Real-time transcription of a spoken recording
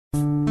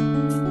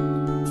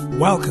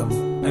Welcome,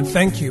 and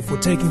thank you for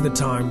taking the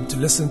time to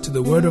listen to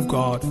the Word of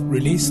God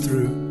released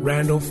through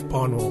Randolph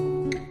Barnwell.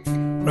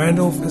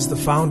 Randolph is the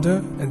founder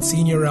and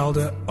senior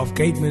elder of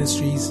Gate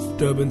Ministries,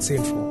 Durban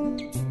Central.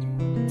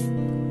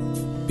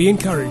 Be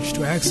encouraged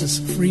to access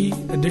free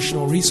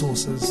additional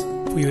resources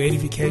for your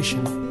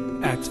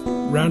edification at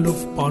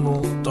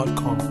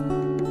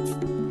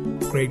randolphbarnwell.com.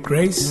 Great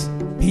grace,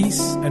 peace,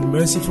 and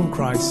mercy from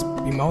Christ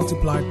be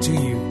multiplied to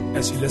you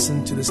as you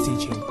listen to this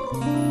teaching.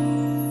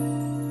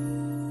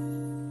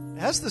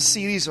 Has the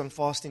series on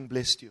fasting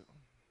blessed you?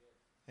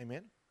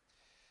 Amen.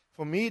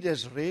 For me, it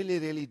has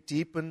really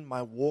deepened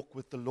my walk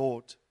with the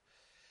Lord.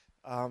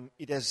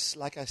 It has,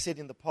 like I said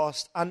in the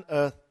past,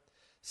 unearthed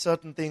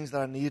certain things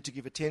that I needed to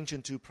give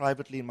attention to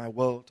privately in my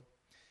world.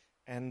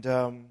 And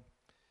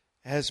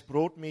has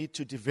brought me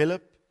to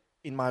develop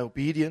in my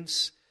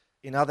obedience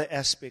in other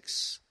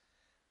aspects,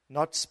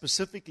 not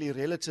specifically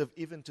relative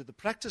even to the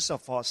practice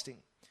of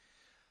fasting.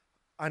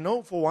 I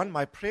know, for one,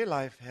 my prayer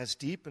life has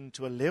deepened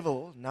to a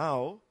level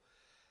now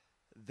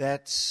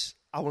that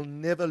I will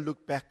never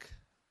look back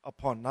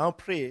upon. Now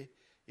prayer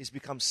has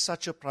become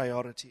such a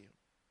priority.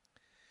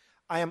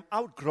 I am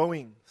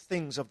outgrowing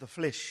things of the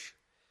flesh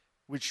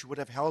which would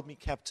have held me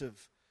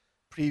captive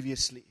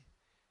previously,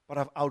 but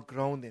I've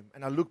outgrown them.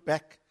 And I look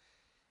back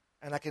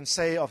and I can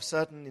say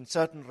in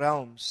certain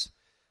realms,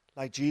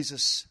 like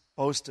Jesus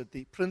boasted,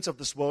 the prince of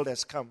this world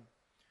has come,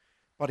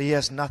 but he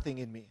has nothing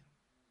in me.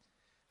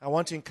 I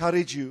want to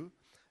encourage you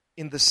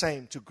in the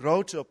same, to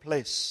grow to a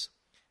place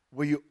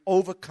where you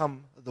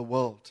overcome the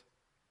world.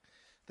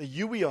 The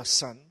Uwe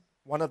son,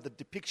 one of the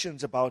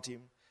depictions about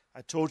him, I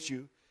told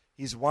you,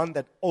 he's one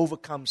that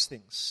overcomes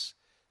things.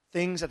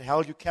 Things that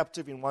held you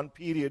captive in one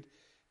period.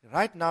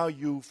 Right now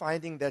you're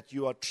finding that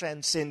you are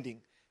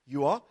transcending.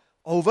 You're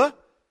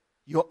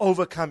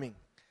overcoming.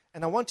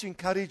 And I want to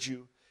encourage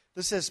you,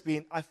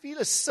 I feel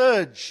a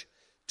surge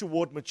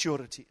toward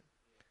maturity.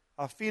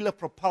 I feel a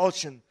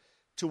propulsion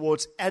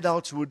towards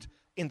adulthood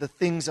in the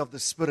things of the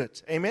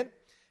Spirit. Amen?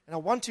 And I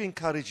want to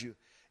encourage you.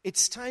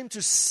 It's time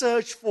to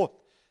surge forth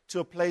to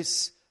a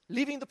place,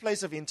 leaving the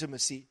place of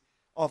intimacy,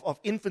 of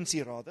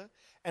infancy rather,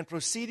 and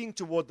proceeding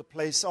toward the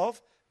place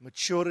of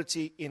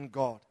maturity in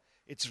God.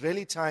 It's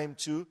really time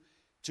to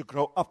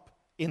grow up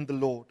in the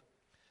Lord.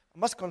 I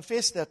must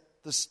confess that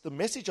the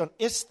message on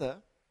Esther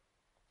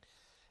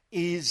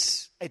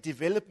is a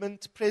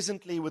development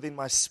presently within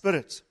my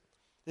spirit.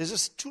 There's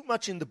just too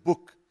much in the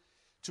book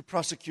to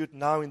prosecute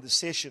now in the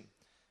session.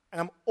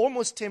 And I'm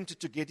almost tempted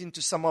to get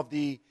into some of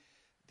the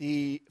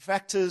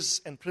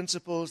factors and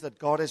principles that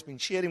God has been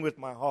sharing with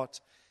my heart.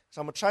 So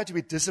I'm going to try to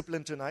be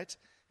disciplined tonight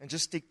and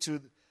just stick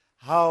to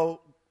how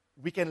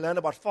we can learn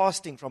about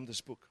fasting from this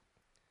book.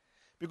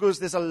 Because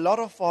there's a lot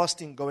of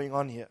fasting going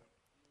on here.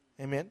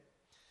 Amen.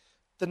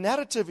 The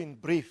narrative in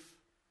brief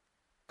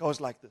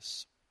goes like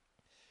this.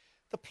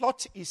 The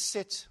plot is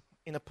set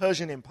in a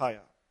Persian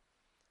empire.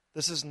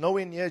 This is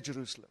nowhere near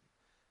Jerusalem.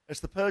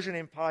 It's the Persian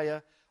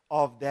Empire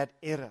of that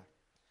era.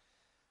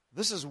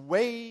 This is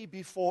way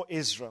before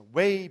Ezra,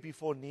 way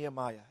before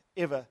Nehemiah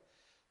ever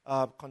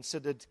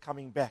considered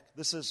coming back.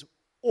 This is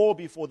all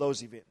before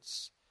those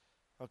events.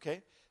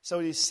 Okay? So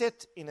it is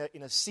set in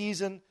a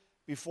season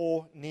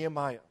before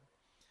Nehemiah.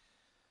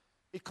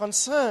 It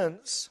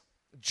concerns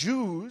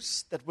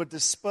Jews that were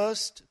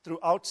dispersed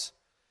throughout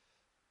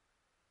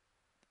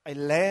a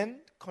land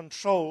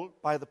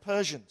controlled by the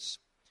Persians.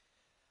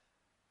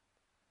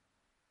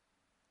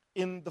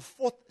 In the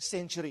 4th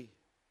century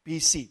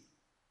BC,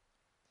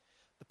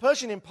 the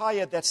Persian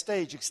Empire at that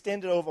stage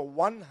extended over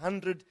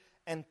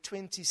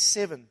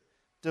 127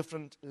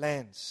 different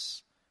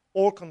lands,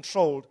 all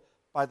controlled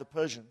by the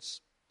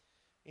Persians.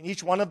 In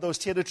each one of those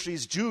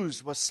territories,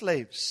 Jews were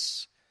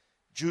slaves.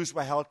 Jews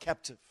were held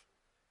captive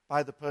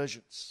by the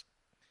Persians.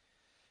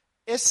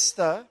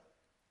 Esther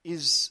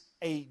is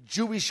a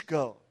Jewish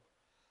girl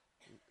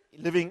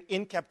living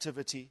in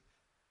captivity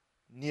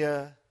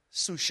near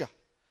Susha,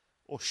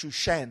 or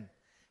Shushan,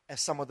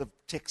 as some of the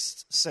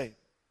texts say.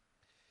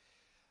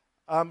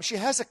 She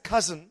has a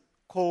cousin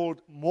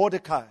called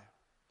Mordecai.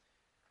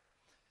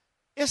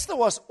 Esther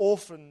was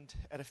orphaned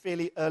at a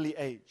fairly early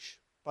age,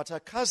 but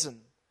her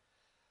cousin,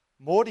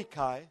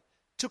 Mordecai,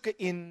 took her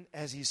in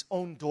as his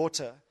own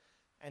daughter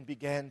and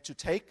began to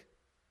take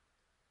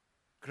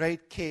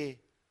great care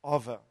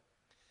of her.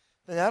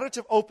 The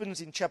narrative opens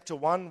in chapter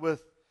 1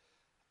 with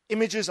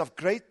images of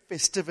great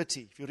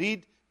festivity. If you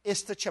read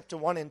Esther chapter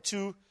 1 and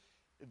 2,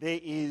 there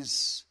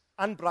is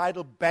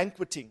unbridled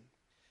banqueting.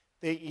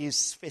 There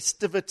is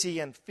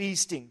festivity and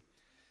feasting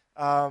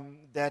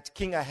that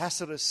King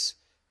Ahasuerus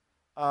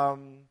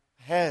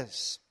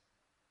has.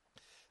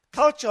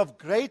 Culture of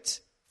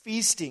great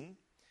feasting,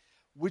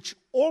 which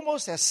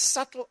almost has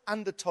subtle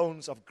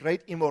undertones of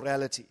great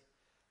immorality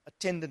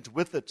attendant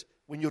with it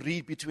when you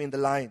read between the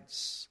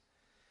lines.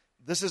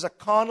 This is a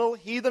carnal,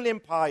 heathen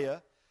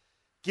empire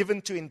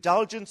given to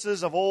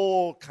indulgences of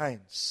all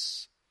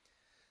kinds.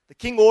 The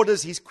king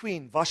orders his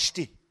queen,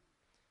 Vashti,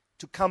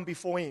 to come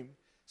before him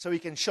so he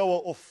can show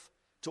her off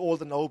to all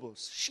the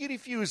nobles. She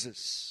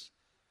refuses.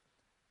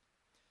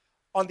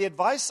 on the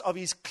advice of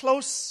his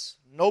close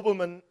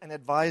noblemen and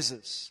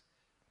advisors,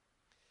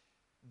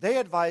 they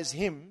advise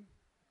him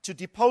to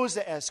depose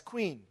her as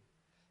queen,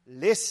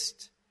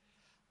 lest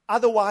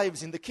other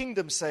wives in the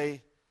kingdom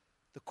say,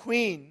 the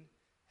queen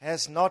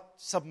has not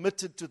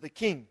submitted to the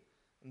king,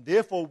 and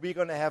therefore we're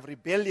going to have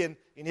rebellion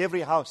in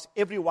every house.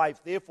 Every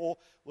wife, therefore,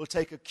 will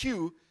take a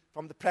cue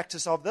from the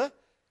practice of the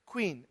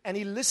queen. And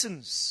he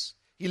listens.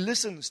 He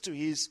listens to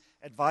his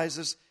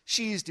advisors.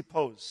 She is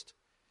deposed.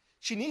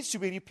 She needs to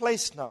be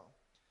replaced now.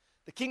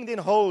 The king then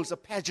holds a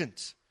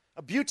pageant,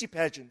 a beauty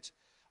pageant,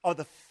 of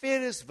the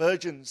fairest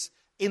virgins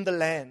in the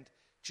land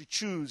to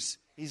choose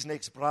his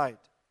next bride.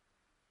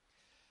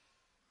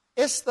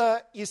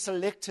 Esther is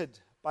selected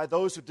by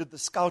those who did the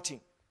scouting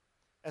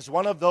as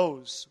one of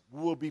those who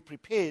will be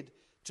prepared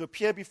to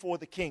appear before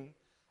the king.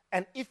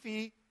 And if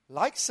he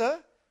likes her,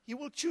 he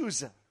will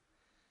choose her.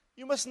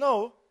 You must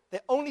know, they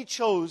only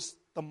chose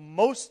the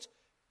most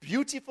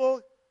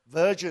beautiful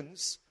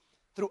virgins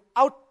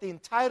throughout the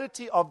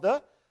entirety of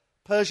the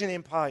Persian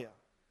Empire.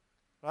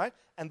 Right?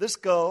 And this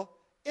girl,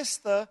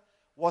 Esther,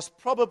 was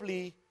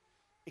probably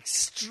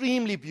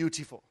extremely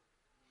beautiful.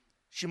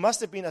 She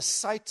must have been a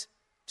sight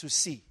to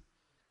see.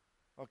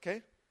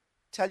 Okay?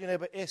 Tell your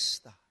neighbor,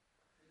 Esther.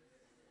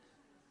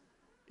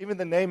 Even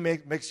the name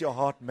makes your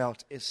heart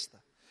melt, Esther.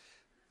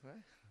 Right?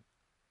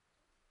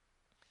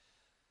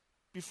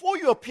 Before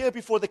you appear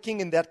before the king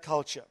in that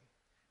culture,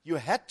 you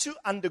had to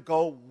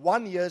undergo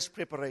 1 year's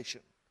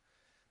preparation.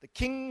 The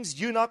king's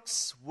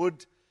eunuchs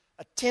would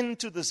attend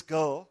to this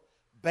girl,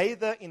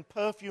 bathe her in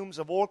perfumes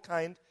of all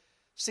kind,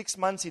 6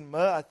 months in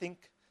myrrh, I think,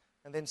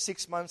 and then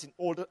 6 months in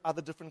all the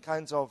other different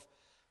kinds of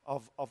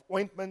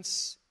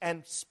ointments,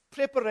 and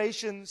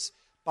preparations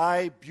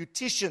by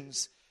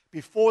beauticians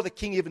before the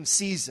king even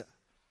sees her.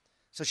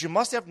 So she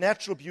must have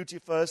natural beauty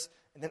first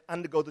and then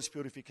undergo this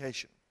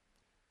purification.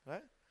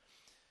 Right?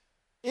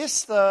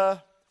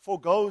 Esther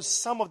forgoes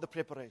some of the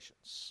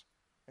preparations,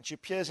 and she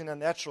appears in her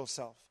natural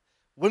self,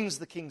 wins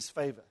the king's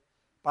favor.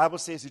 Bible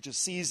says he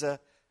just sees her,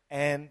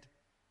 and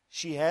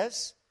she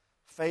has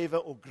favor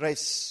or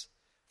grace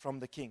from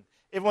the king.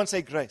 Everyone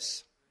say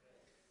grace.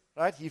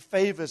 Right? He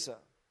favors her.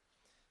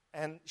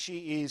 And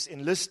she is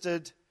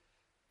enlisted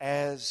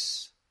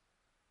as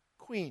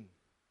queen.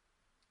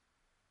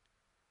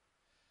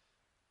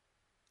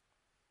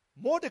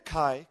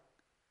 Mordecai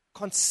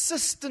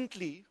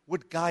consistently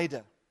would guide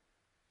her.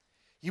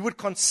 He would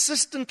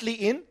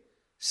consistently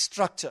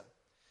instruct her.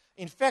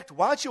 In fact,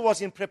 while she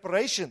was in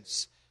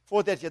preparations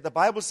for that year, the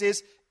Bible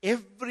says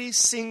every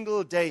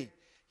single day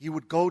he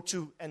would go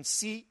to and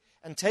see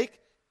and take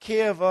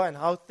care of her and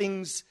how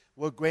things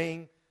were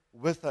going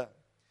with her.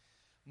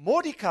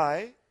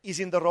 Mordecai is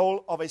in the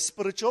role of a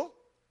spiritual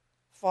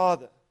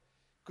father,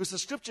 because the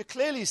scripture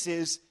clearly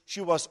says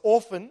she was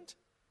orphaned,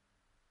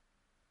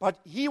 but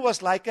he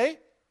was like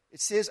it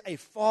says, a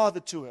father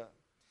to her.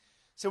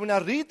 So when I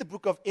read the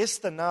book of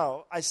Esther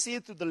now, I see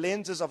it through the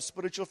lenses of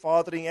spiritual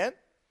fathering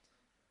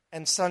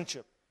and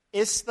sonship.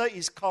 Esther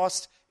is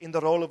cast in the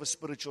role of a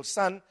spiritual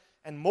son,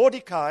 and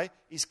Mordecai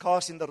is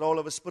cast in the role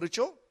of a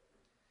spiritual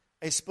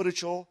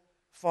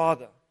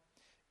father.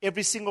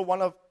 Every single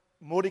one of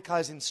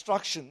Mordecai's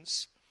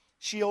instructions,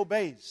 she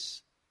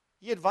obeys.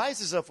 He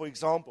advises her, for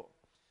example,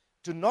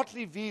 do not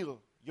reveal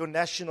your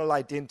national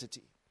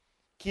identity.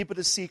 Keep it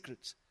a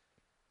secret.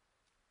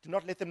 Do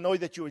not let them know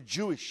that you are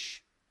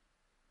Jewish.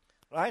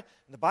 Right?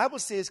 And the Bible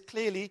says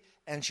clearly,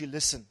 and she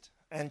listened,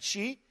 and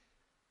she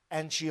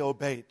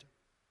obeyed.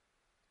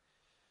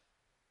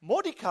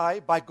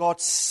 Mordecai, by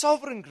God's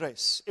sovereign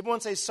grace,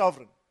 everyone say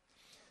sovereign.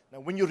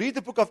 Now, when you read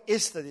the book of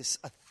Esther, there's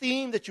a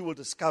theme that you will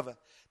discover,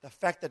 the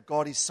fact that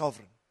God is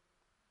sovereign.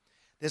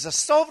 There's a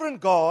sovereign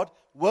God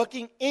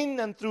working in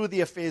and through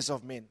the affairs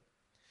of men.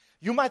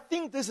 You might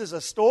think this is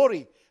a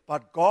story,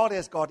 but God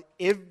has got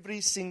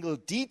every single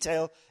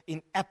detail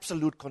in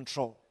absolute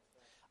control.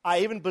 I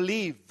even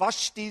believe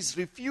Vashti's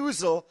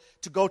refusal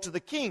to go to the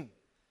king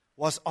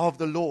was of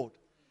the Lord.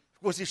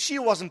 Because if she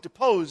wasn't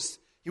deposed,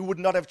 he would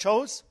not have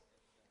chose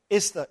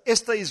Esther.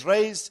 Esther is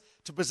raised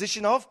to a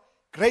position of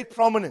great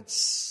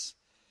prominence,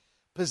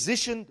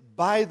 positioned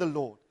by the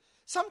Lord.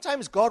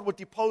 Sometimes God would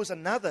depose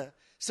another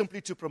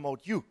simply to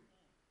promote you.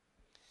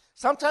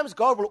 Sometimes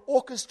God will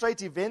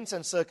orchestrate events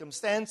and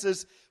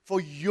circumstances for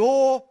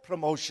your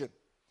promotion,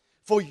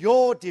 for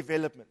your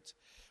development.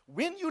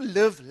 When you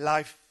live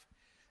life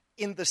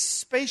in the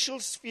spatial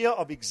sphere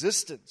of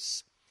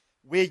existence,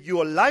 where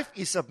your life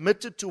is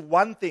submitted to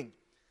one thing,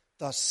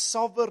 the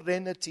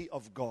sovereignty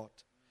of God.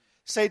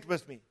 Say it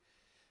with me.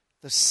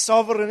 The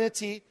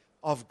sovereignty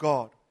of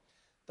God.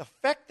 The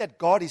fact that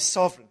God is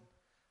sovereign.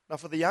 Now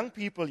for the young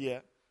people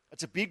here,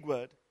 it's a big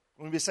word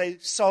when we say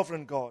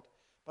sovereign God.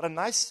 But a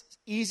nice,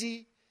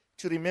 easy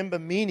to remember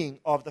meaning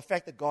of the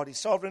fact that God is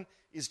sovereign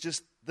is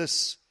just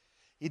this.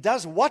 He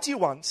does what he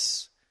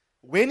wants,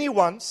 when he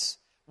wants,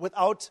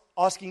 without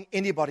asking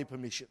anybody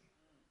permission.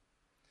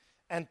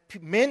 And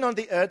men on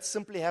the earth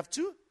simply have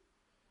to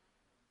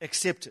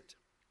accept it.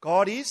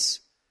 God is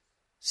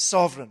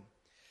sovereign.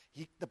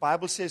 The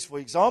Bible says, for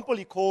example,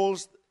 he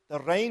calls the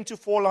rain to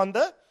fall on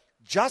the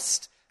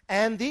just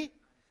and the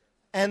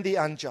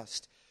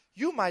unjust.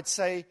 You might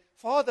say,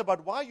 Father,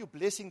 but why are you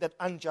blessing that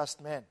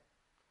unjust man?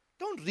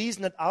 Don't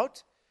reason it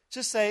out.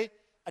 Just say,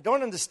 I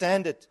don't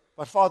understand it,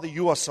 but Father,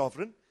 you are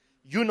sovereign.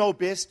 You know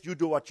best. You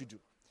do what you do.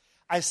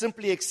 I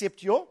simply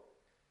accept your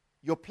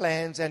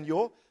plans and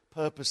your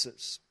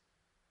purposes.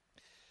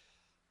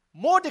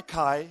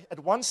 Mordecai, at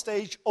one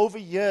stage,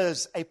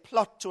 overhears a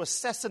plot to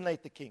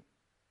assassinate the king.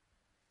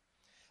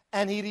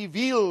 And he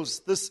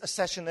reveals this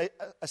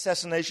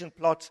assassination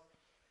plot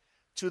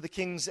to the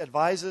king's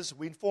advisors,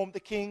 who inform the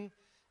king,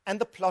 and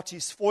the plot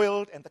is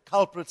foiled, and the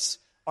culprits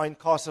are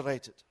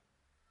incarcerated.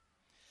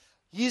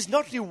 He is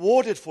not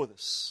rewarded for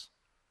this.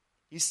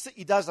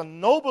 He does a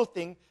noble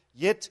thing,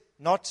 yet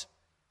not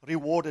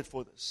rewarded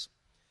for this.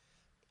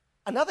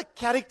 Another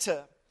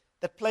character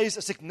that plays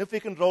a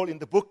significant role in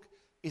the book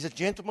is a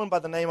gentleman by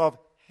the name of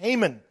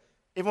Haman.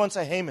 Everyone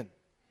say Haman.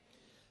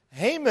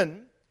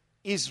 Haman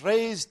is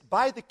raised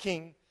by the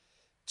king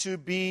to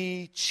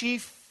be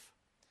chief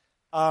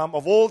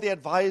of all the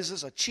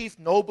advisors, a chief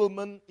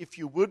nobleman, if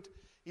you would.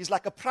 He's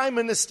like a prime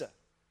minister,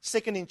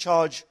 second in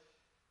charge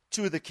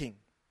to the king.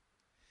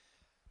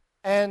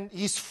 And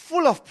he's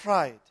full of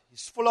pride.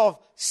 He's full of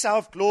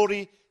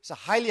self-glory. He's a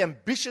highly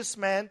ambitious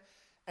man.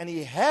 And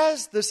he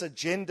has this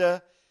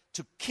agenda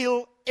to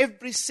kill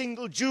every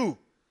single Jew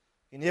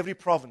in every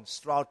province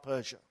throughout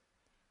Persia.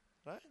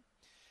 Right?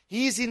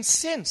 He is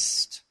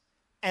incensed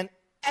and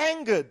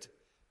angered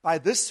by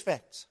this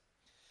fact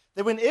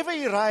that whenever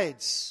he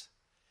rides,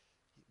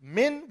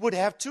 men would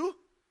have to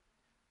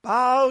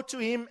bow to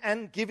him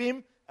and give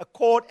him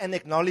accord and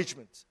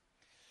acknowledgement.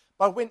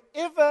 But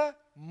whenever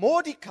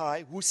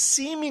Mordecai, who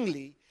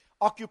seemingly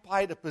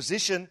occupied a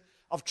position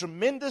of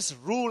tremendous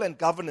rule and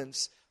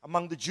governance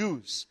among the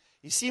Jews,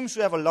 he seems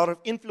to have a lot of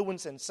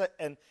influence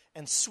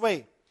and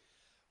sway.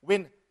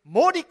 When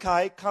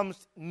Mordecai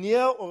comes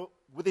near or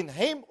when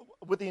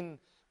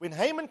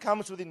Haman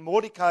comes within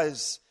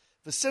Mordecai's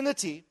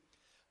vicinity,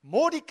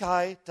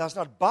 Mordecai does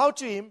not bow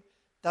to him,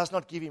 does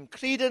not give him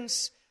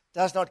credence,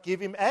 does not give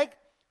him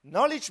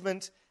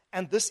acknowledgement,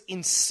 and this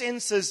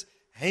incenses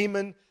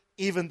Haman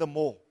even the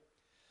more.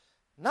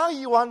 Now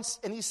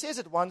he says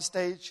at one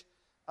stage,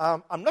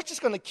 I'm not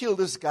just going to kill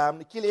this guy, I'm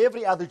going to kill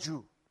every other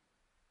Jew.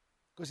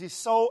 Because he's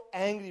so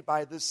angry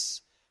by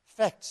this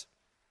fact.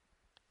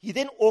 He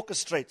then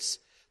orchestrates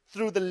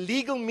through the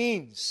legal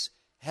means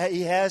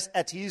he has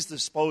at his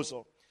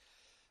disposal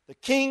the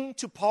king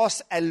to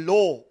pass a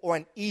law or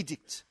an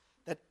edict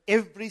that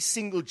every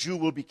single Jew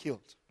will be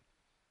killed.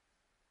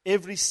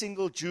 Every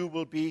single Jew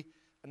will be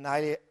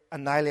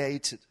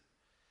annihilated,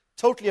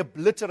 totally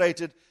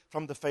obliterated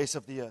from the face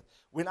of the earth.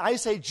 When I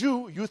say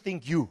Jew, you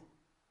think you.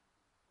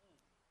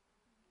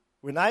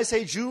 When I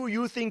say Jew,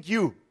 you think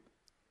you.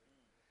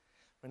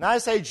 When I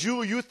say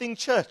Jew, you think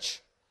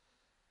church.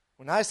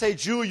 When I say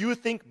Jew, you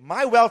think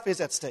my welfare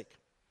is at stake.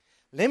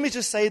 Let me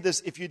just say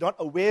this, if you're not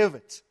aware of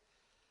it.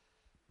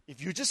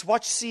 If you just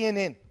watch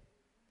CNN,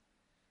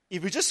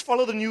 if you just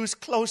follow the news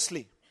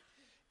closely,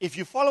 if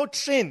you follow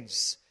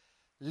trends,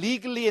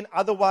 legally and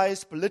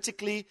otherwise,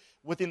 politically,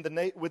 within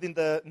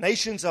the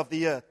nations of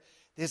the earth,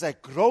 there's a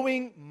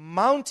growing,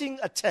 mounting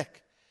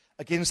attack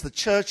against the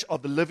church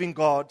of the living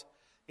God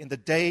in the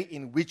day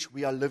in which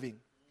we are living.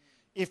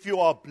 If you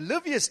are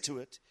oblivious to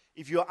it,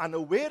 if you are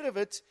unaware of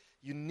it,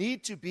 you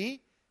need to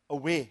be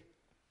aware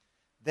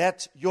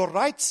that your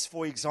rights,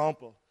 for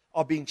example,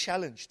 are being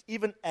challenged.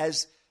 Even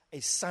as a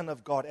son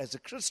of God, as a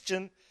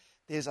Christian,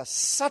 there's a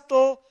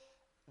subtle,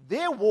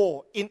 their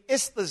war in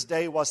Esther's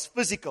day was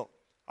physical.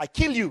 I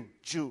kill you,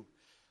 Jew.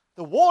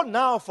 The war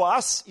now for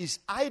us is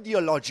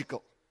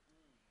ideological.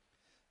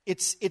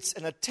 It's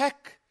an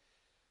attack,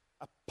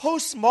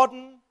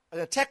 an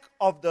attack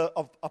of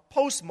a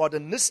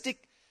postmodernistic,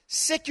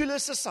 secular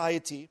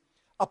society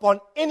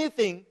upon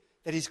anything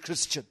that is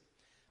Christian,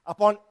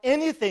 upon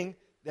anything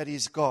that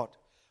is God.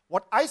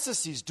 What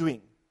ISIS is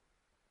doing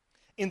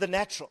in the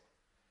natural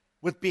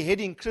with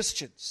beheading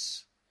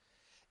Christians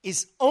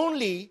is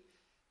only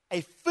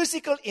a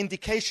physical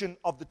indication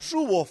of the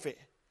true warfare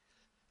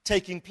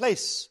taking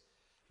place,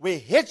 where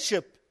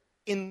headship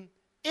in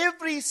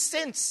every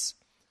sense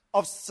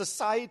of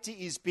society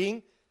is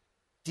being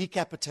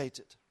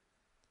decapitated.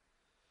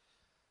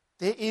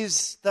 There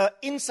is the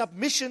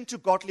insubmission to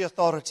godly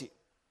authority.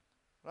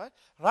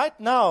 Right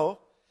now,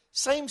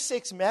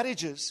 same-sex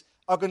marriages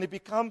are going to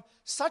become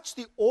such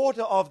the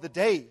order of the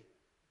day.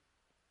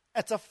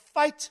 It's a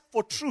fight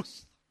for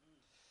truth.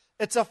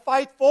 It's a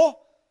fight for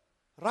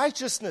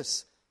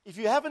righteousness. If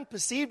you haven't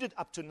perceived it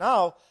up to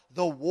now,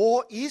 the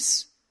war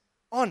is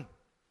on.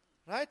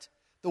 Right?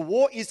 The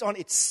war is on.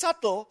 It's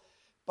subtle,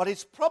 but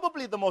it's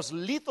probably the most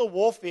lethal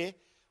warfare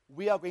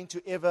we are going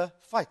to ever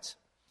fight.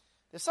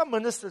 There's some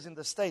ministers in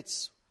the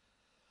States.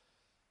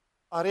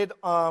 I read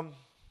on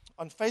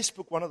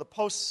Facebook one of the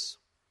posts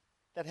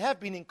that have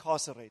been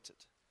incarcerated,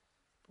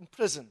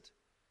 imprisoned,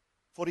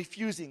 for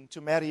refusing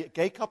to marry a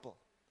gay couple.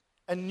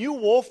 A new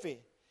warfare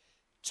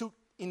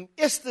in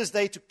Esther's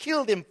day to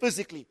kill them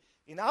physically.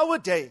 In our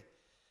day,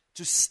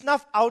 to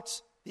snuff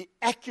out the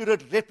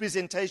accurate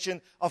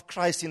representation of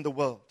Christ in the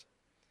world.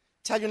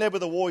 Tell your neighbor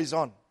the war is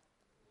on.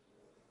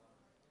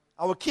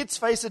 Our kids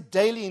face it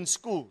daily in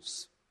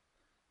schools.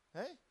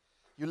 Okay?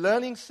 You're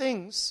learning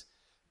things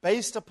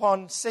based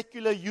upon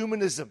secular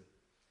humanism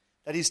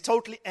that is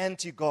totally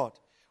anti-God.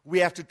 We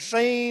have to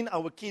train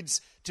our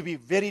kids to be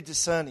very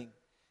discerning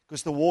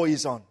because the war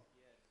is on.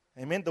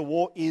 Amen? The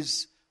war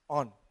is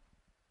on.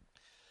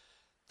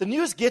 The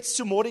news gets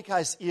to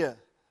Mordecai's ear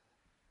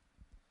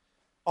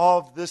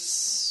of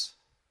this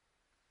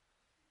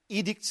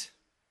edict,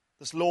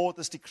 this law,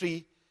 this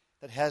decree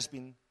that has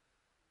been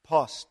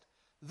passed.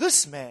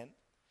 This man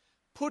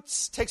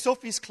takes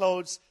off his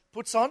clothes,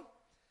 puts on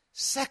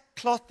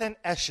sackcloth and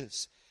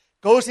ashes,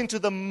 goes into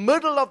the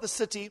middle of the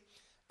city,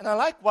 and I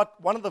like what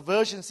one of the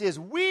versions says,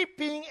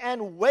 weeping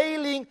and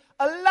wailing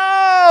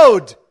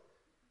aloud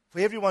for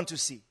everyone to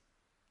see.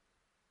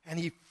 And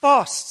he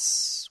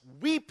fasts,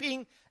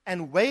 weeping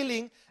and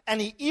wailing,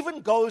 and he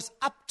even goes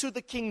up to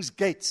the king's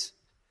gate,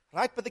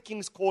 right by the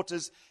king's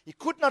quarters. He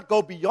could not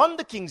go beyond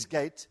the king's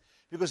gate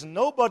because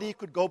nobody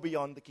could go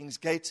beyond the king's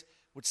gate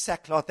with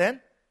sackcloth and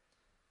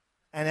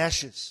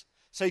ashes.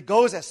 So he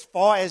goes as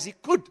far as he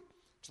could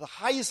to the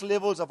highest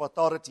levels of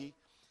authority,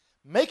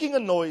 making a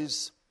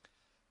noise,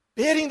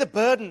 bearing the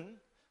burden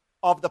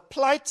of the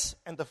plight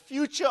and the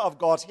future of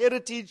God's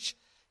heritage,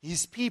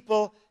 his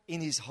people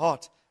in his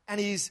heart. And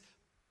he's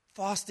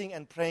fasting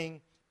and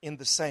praying in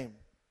the same.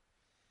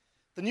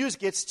 The news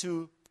gets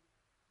to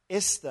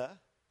Esther,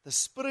 the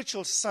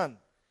spiritual son,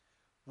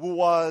 who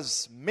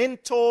was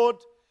mentored,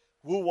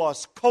 who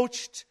was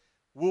coached,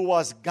 who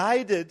was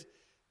guided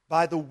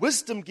by the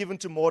wisdom given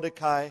to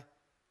Mordecai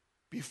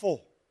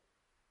before.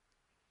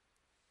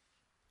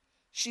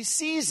 She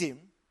sees him,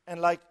 and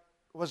like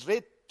was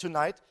read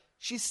tonight,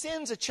 she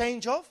sends a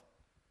change of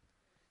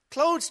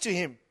clothes to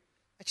him.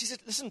 And she said,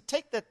 listen,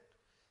 take that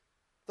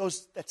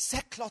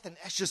sackcloth and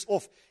ashes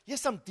off.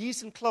 Here's some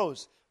decent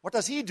clothes. What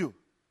does he do?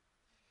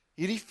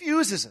 He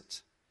refuses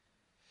it.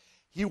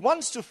 He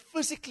wants to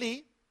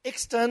physically,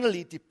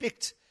 externally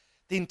depict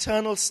the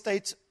internal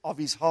state of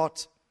his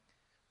heart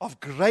of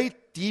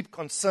great, deep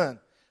concern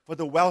for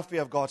the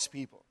welfare of God's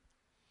people.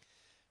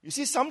 You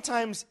see,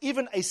 sometimes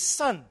even a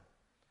son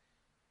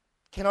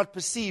cannot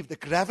perceive the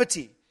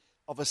gravity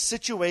of a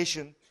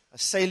situation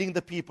assailing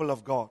the people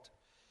of God.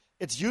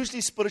 It's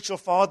usually spiritual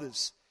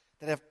fathers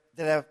that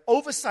have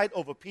oversight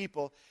over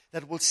people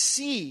that will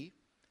see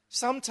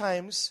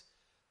sometimes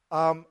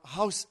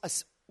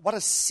what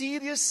a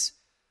serious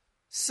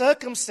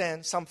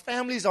circumstance some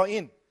families are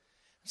in.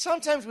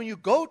 Sometimes when you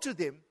go to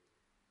them,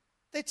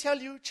 they tell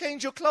you,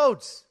 change your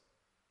clothes.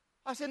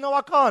 I say, no,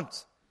 I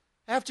can't.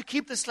 I have to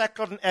keep the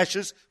sackcloth and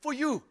ashes for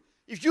you.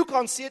 If you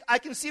can't see it, I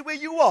can see where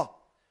you are.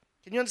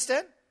 Can you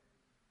understand?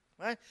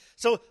 Right?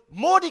 So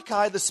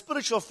Mordecai, the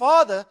spiritual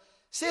father,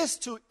 says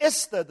to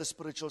Esther, the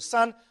spiritual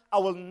son, I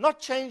will not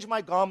change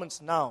my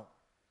garments now.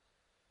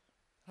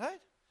 Right?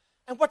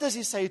 And what does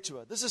he say to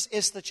her? This is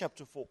Esther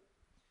chapter 4.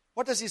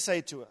 What does he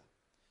say to her?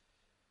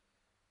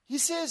 He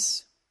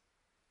says,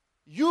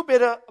 you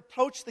better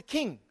approach the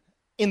king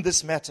in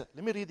this matter.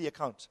 Let me read the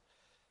account,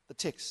 the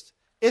text.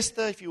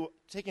 Esther, if you're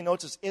taking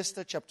notes, is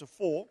Esther chapter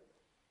 4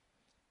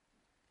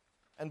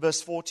 and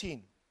verse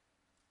 14.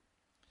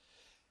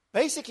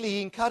 Basically,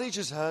 he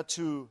encourages her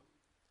to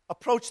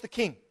approach the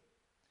king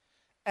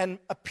and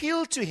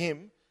appeal to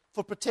him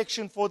for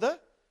protection for the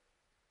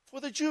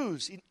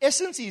Jews. In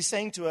essence, he's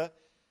saying to her,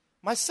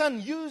 my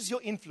son, use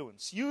your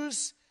influence,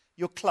 use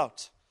your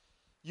clout,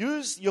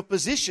 use your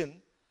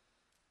position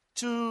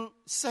to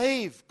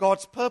save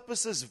God's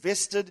purposes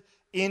vested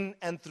in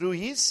and through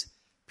his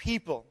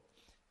people.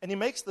 And he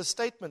makes the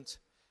statement.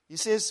 He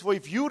says, for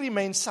if you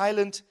remain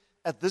silent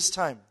at this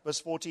time, verse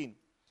 14,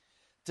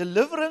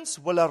 deliverance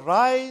will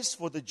arise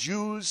for the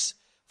Jews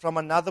from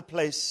another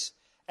place,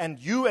 and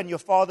you and your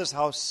father's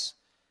house,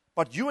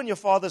 but you and your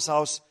father's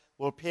house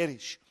will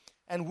perish.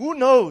 And who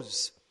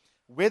knows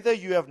whether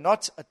you have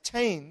not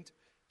attained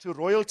to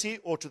royalty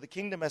or to the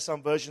kingdom, as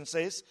some version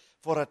says,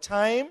 for a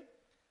time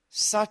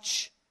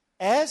such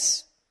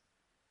as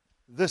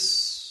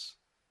this.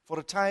 For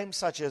a time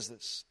such as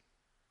this.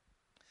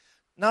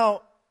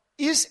 Now,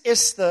 is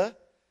Esther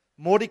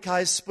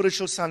Mordecai's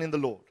spiritual son in the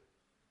Lord?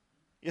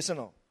 Yes or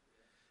no?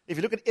 If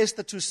you look at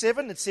Esther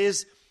 2:7, it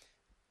says,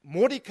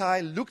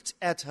 Mordecai looked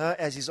at her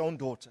as his own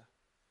daughter.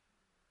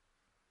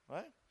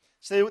 Right?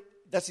 So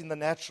that's in the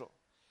natural.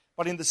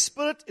 But in the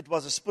spirit, it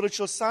was a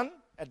spiritual son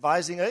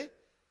advising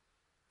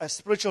a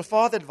spiritual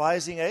father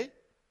advising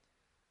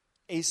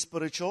a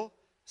spiritual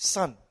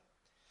son.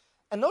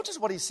 And notice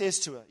what he says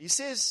to her. He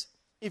says,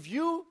 if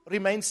you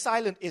remain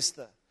silent,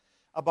 Esther,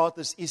 about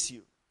this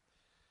issue,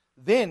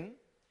 then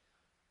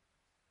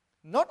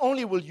not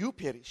only will you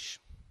perish,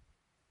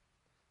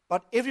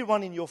 but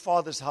everyone in your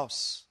father's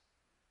house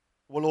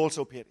will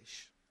also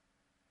perish.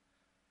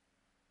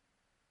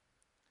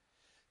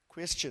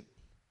 Question.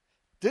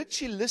 Did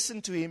she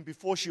listen to him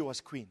before she was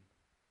queen?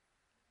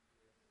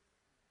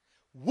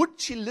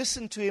 Would she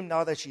listen to him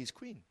now that she is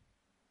queen?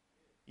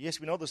 Yes,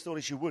 we know the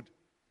story, she would.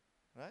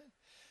 Right?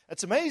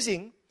 It's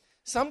amazing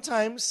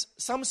Sometimes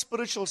some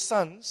spiritual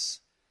sons,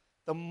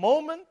 the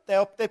moment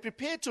they're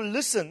prepared to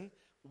listen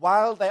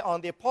while they're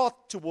on their path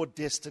toward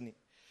destiny.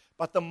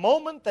 But the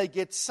moment they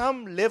get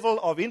some level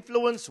of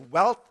influence,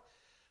 wealth,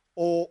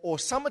 or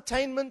some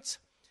attainment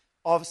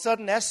of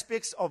certain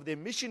aspects of their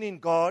mission in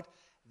God,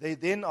 they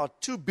then are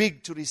too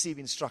big to receive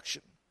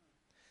instruction.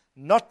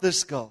 Not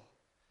this girl.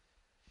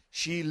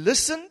 She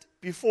listened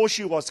before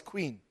she was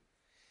queen.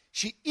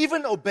 She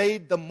even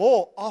obeyed the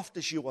more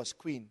after she was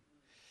queen.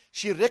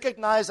 She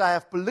recognized, I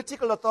have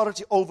political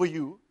authority over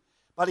you,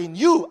 but in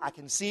you I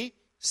can see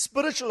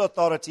spiritual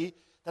authority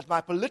that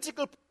my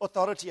political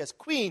authority as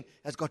queen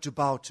has got to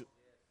bow to.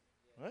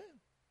 Right?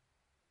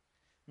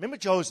 Remember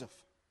Joseph,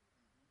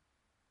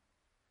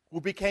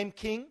 who became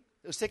king,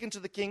 second to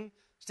the king,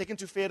 second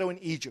to Pharaoh in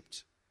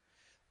Egypt,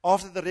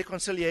 after the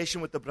reconciliation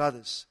with the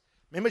brothers.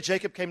 Remember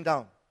Jacob came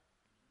down,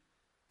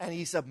 and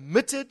he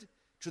submitted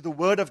to the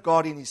word of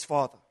God in his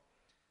father.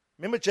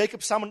 Remember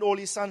Jacob summoned all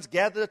his sons,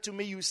 gather to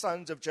me, you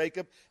sons of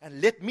Jacob,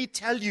 and let me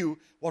tell you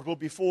what will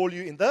befall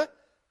you in the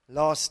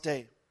last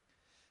day.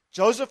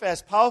 Joseph,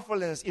 as powerful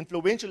and as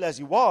influential as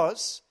he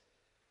was,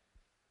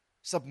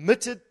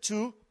 submitted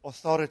to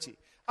authority.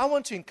 I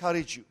want to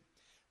encourage you.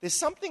 There's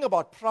something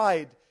about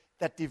pride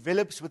that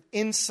develops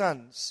within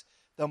sons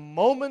the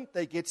moment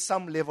they get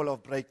some level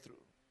of breakthrough.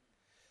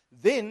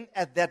 Then,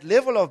 at that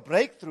level of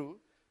breakthrough,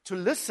 to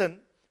listen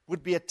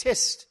would be a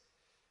test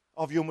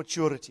of your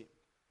maturity.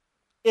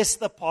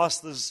 Esther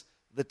passes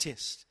the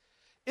test.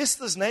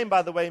 Esther's name,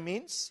 by the way,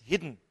 means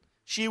hidden.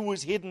 She who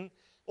is hidden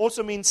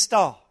also means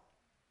star.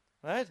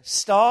 Right?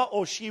 Star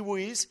or she who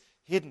is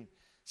hidden.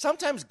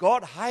 Sometimes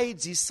God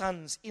hides his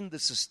sons in the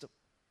system.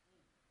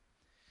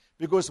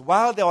 Because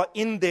while they are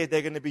in there,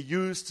 they're going to be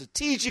used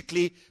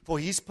strategically for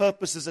his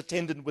purposes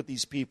attendant with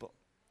these people.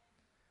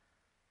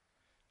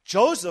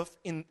 Joseph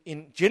in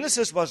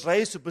Genesis was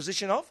raised to a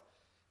position of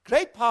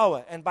great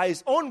power. And by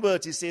his own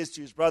words, he says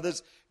to his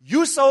brothers,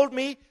 you sold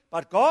me,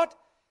 but God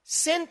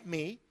sent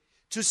me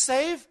to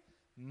save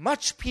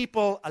much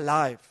people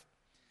alive.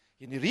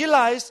 And he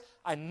realized,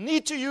 I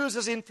need to use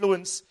his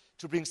influence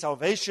to bring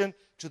salvation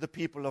to the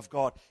people of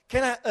God.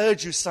 Can I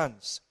urge you,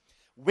 sons,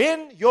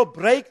 when your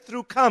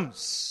breakthrough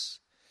comes,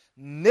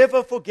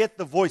 never forget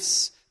the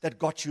voice that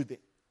got you there.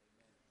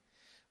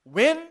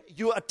 When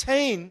you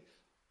attain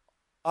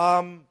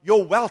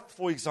your wealth,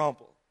 for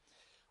example,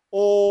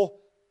 or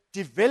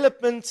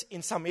development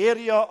in some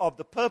area of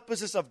the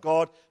purposes of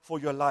God for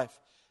your life,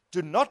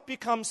 do not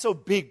become so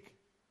big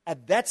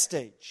at that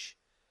stage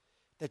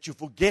that you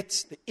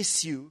forget the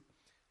issue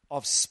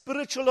of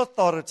spiritual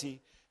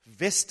authority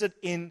vested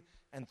in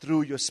and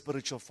through your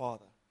spiritual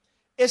father.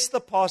 Esther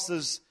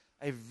passes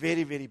a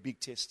very, very big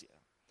test here.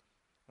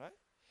 Right?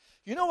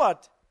 You know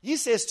what? He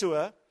says to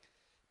her,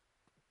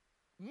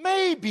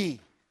 maybe,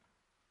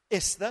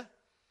 Esther,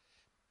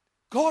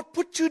 God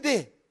put you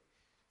there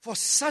for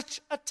such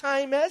a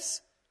time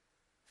as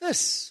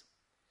this.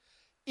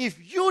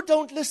 If you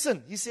don't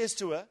listen, he says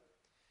to her,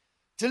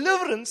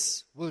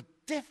 deliverance will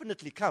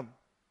definitely come.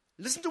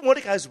 Listen to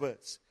Mordecai's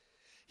words.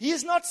 He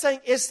is not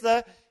saying,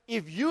 Esther,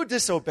 if you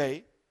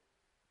disobey,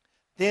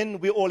 then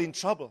we're all in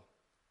trouble.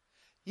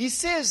 He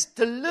says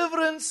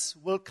deliverance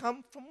will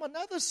come from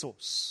another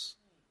source.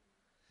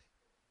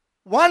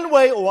 One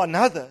way or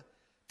another,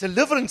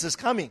 deliverance is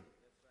coming.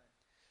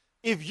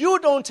 If you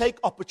don't take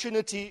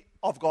opportunity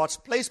of God's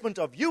placement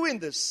of you in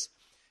this,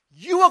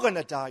 you are going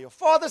to die. Your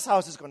father's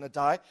house is going to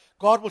die.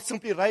 God will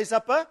simply raise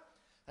up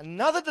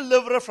another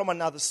deliverer from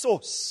another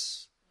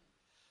source.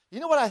 You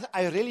know what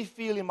I really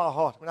feel in my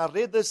heart? When I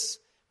read this,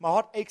 my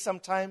heart aches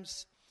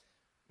sometimes.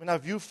 When I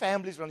view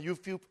families, when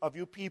I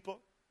view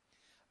people,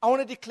 I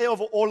want to declare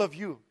over all of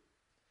you,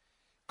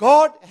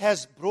 God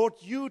has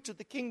brought you to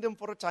the kingdom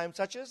for a time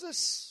such as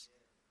this.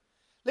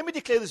 Let me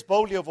declare this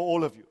boldly over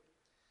all of you.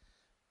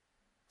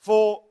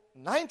 For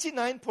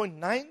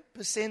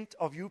 99.9%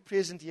 of you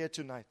present here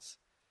tonight,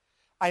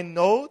 I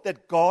know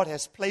that God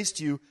has placed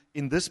you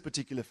in this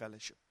particular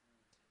fellowship.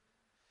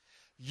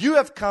 You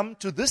have come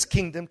to this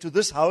kingdom, to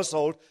this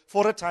household,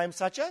 for a time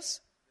such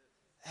as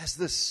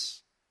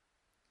this.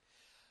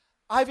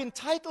 I've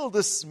entitled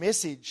this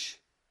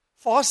message,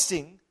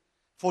 Fasting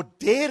for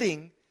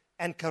Daring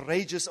and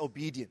Courageous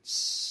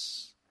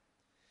Obedience.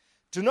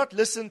 Do not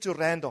listen to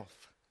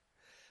Randolph.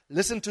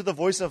 Listen to the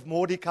voice of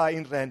Mordecai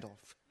in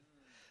Randolph.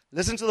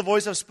 Listen to the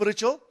voice of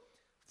spiritual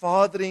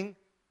fathering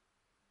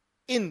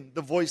in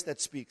the voice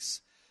that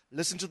speaks.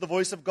 Listen to the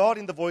voice of God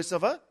in the voice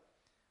of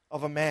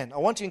a man. I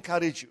want to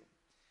encourage you.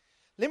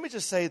 Let me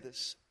just say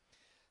this.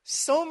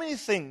 So many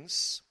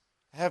things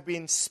have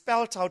been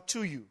spelt out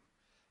to you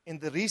in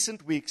the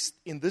recent weeks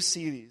in this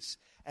series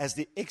as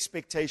the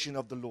expectation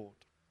of the Lord.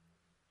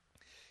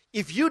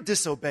 If you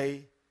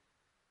disobey,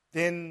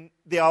 then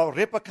there are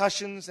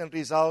repercussions and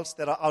results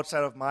that are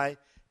outside of my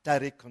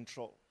direct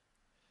control.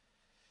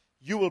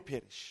 You will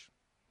perish.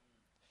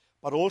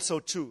 But also,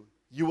 too,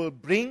 you will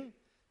bring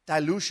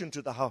dilution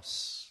to the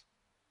house.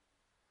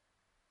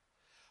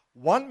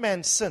 One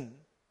man's sin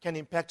can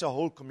impact a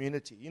whole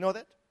community. You know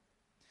that?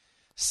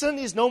 Sin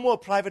is no more a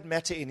private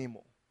matter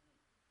anymore.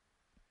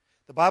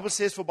 The Bible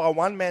says, for by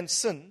one man's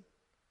sin,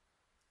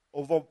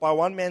 or by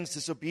one man's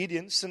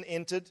disobedience, sin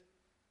entered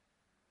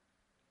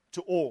to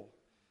all.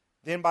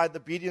 Then by the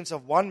obedience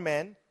of one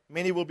man,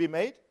 many will be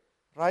made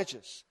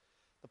righteous.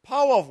 The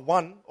power of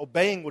one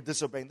obeying or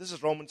disobeying, this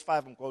is Romans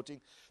 5 I'm quoting.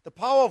 The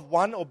power of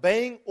one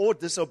obeying or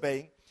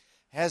disobeying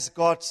has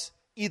got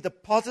either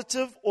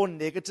positive or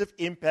negative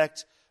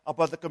impact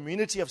upon the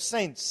community of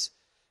saints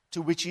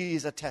to which he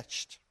is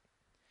attached.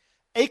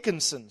 Achan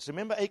sins.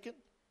 Remember Achan?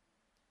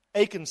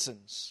 Achan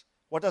sins.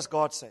 What does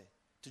God say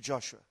to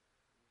Joshua?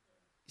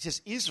 He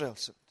says Israel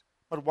sinned,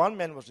 but one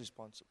man was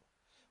responsible.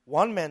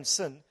 One man's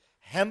sin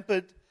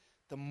hampered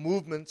the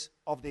movement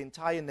of the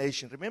entire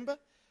nation. Remember,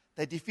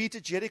 they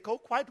defeated Jericho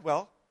quite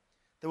well.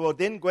 They were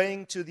then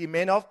going to the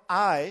men of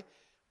Ai,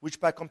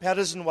 which by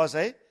comparison was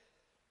a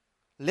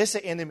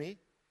lesser enemy,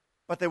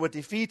 but they were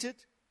defeated.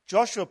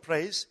 Joshua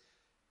prays.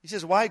 He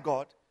says, why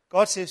God?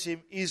 God says to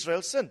him,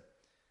 Israel sinned.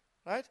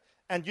 Right?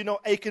 And you know,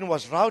 Achan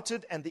was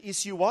routed, and the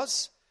issue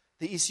was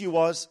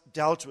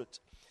dealt with.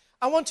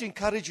 I want to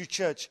encourage you,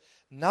 church,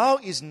 now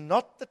is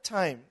not the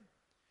time.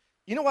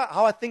 You know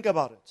how I think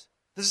about it?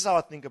 This is how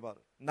I think about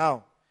it.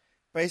 Now,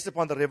 based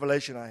upon the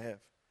revelation I have.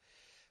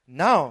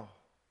 Now,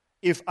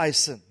 if I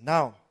sin,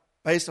 now,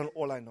 based on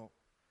all I know,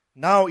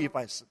 now if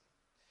I sin,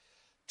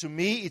 to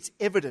me it's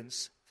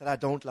evidence that I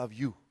don't love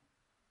you.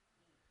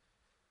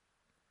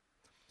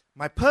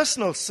 My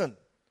personal sin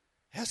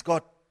has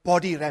got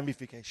body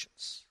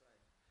ramifications.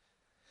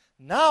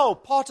 Now,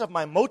 part of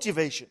my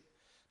motivation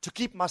to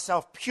keep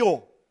myself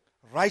pure,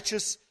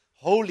 righteous,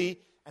 holy,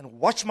 and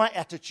watch my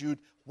attitude,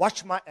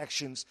 watch my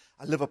actions.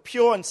 I live a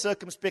pure and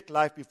circumspect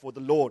life before the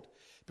Lord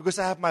because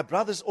I have my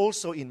brothers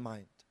also in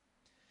mind.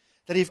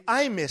 That if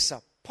I mess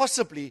up,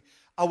 possibly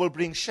I will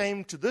bring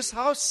shame to this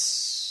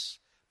house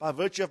by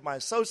virtue of my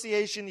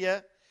association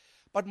here,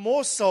 but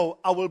more so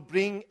I will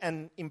bring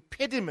an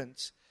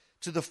impediment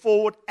to the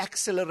forward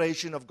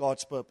acceleration of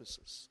God's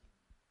purposes.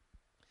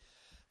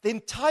 The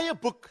entire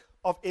book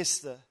of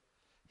Esther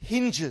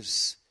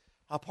hinges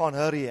upon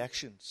her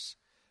reactions.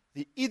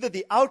 Either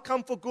the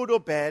outcome for good or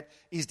bad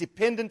is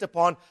dependent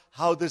upon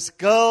how this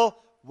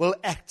girl will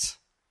act.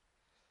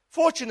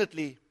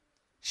 Fortunately,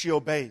 she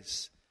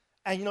obeys.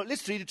 And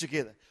let's read it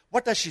together.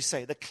 What does she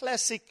say? The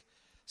classic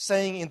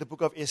saying in the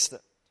book of Esther,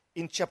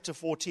 in chapter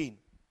 14.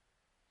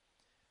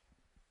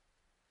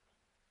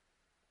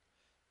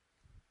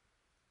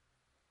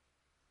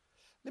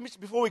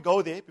 Before we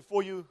go there,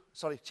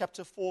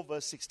 chapter 4,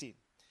 verse 16.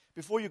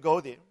 Before you go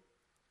there,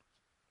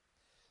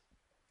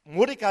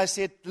 Mordecai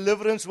said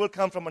deliverance will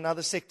come from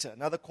another sector,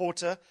 another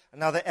quarter,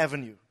 another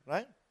avenue,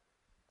 right?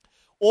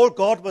 All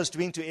God was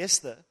doing to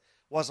Esther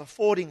was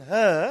affording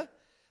her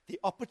the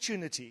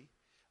opportunity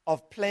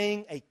of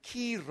playing a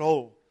key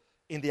role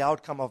in the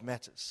outcome of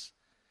matters.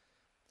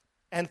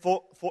 And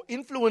for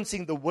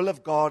influencing the will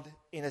of God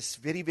in a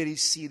very, very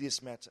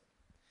serious matter.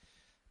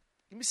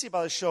 Let me see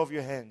by the show of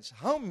your hands.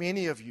 How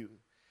many of you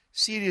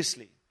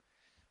seriously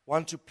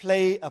want to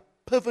play a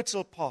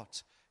pivotal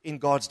part in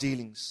God's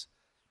dealings?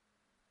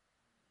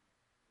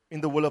 In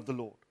the will of the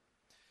Lord.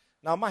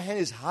 Now my hand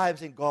is high, I'm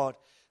saying, God.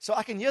 So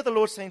I can hear the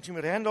Lord saying to me,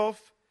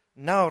 Randolph,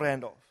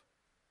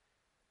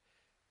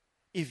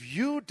 if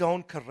you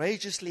don't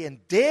courageously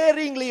and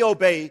daringly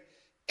obey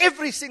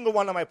every single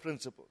one of my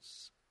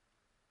principles,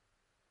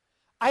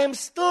 I am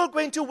still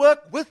going to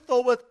work with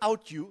or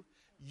without you.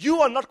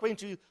 You are not going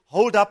to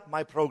hold up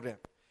my program.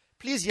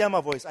 Please hear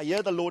my voice. I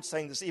hear the Lord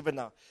saying this even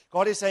now.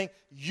 God is saying,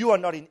 you are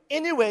not in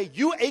any way,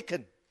 you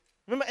Achan.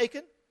 Remember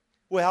Achan?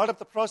 Who held up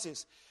the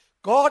process.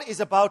 God is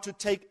about to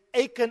take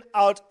Achan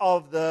out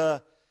of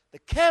the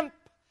camp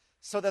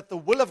so that the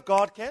will of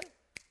God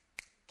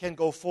can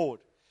go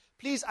forward.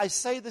 Please, I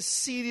say this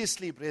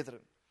seriously, brethren.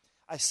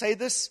 I say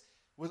this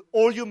with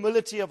all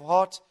humility of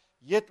heart,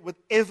 yet with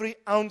every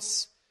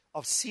ounce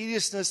of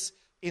seriousness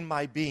in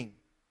my being.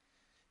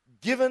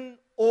 Given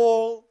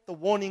all the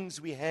warnings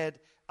we had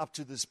up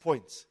to this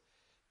point,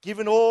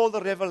 given all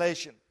the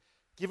revelation,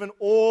 given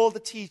all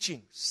the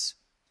teachings,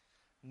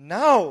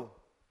 now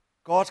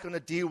God's going to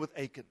deal with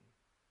Achan.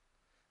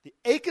 The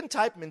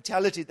Achan-type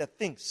mentality that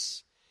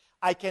thinks,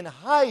 I can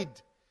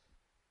hide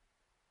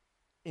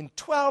in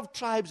 12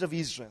 tribes of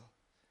Israel.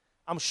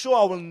 I'm sure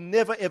I will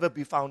never, ever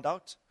be found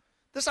out.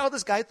 This is how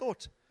this guy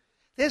thought.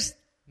 There's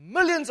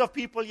millions of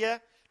people here,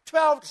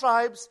 12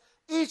 tribes.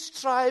 Each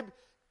tribe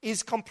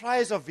is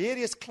comprised of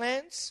various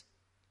clans.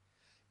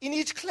 In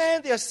each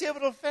clan, there are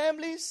several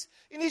families.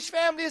 In each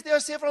family, there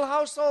are several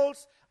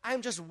households.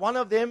 I'm just one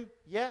of them.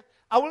 Yeah,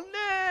 I will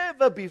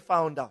never be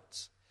found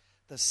out.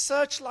 The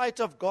searchlight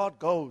of God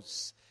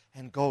goes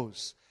and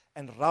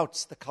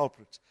routs the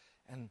culprit.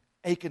 And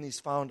Achan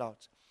is found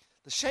out.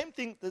 The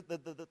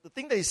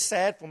thing that is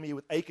sad for me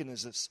with Achan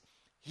is this.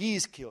 He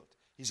is killed.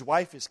 His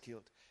wife is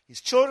killed. His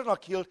children are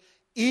killed.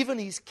 Even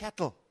his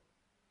cattle.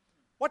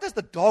 What does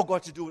the dog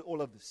got to do with all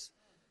of this?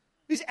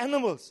 These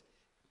animals.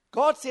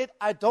 God said,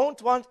 I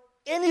don't want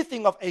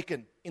anything of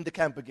Achan in the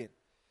camp again.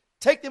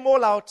 Take them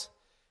all out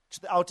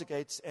to the outer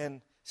gates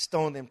and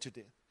stone them to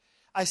death.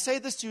 I say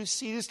this to you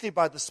seriously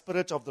by the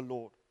Spirit of the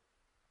Lord.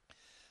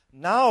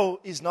 Now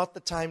is not the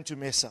time to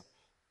mess up.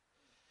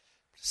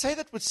 Say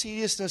that with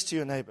seriousness to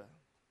your neighbor.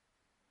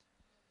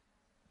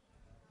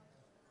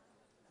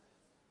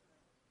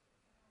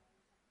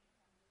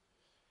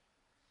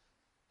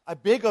 I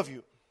beg of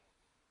you.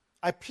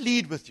 I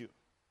plead with you.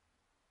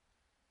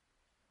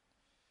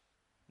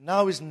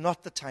 Now is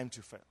not the time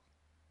to fail.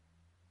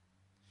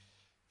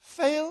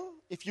 Fail,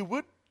 if you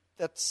would,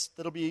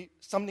 that'll be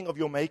something of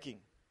your making.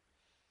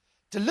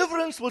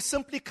 Deliverance will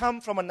simply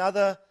come from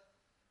another.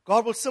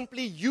 God will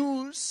simply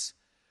use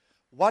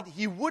what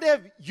He would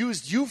have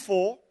used you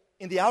for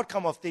in the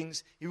outcome of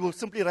things. He will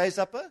simply raise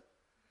up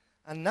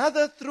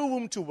another through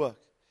whom to work.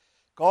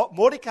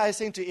 Mordecai is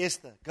saying to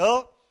Esther,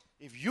 girl,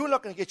 if you're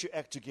not going to get your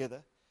act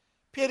together,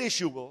 perish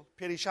you will,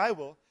 perish I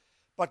will,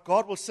 but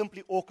God will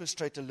simply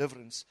orchestrate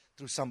deliverance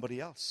through somebody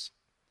else.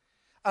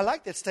 I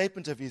like that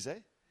statement of his,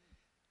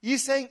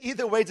 He's saying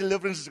either way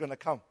deliverance is going to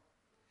come.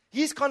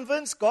 He's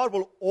convinced God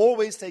will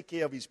always take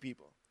care of His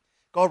people.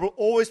 God will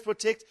always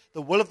protect.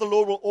 The will of the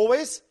Lord will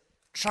always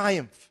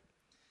triumph.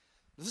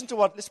 Listen to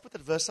what, let's put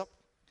that verse up.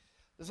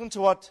 Listen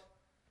to what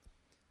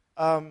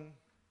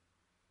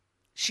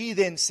she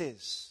then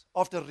says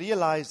after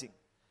realizing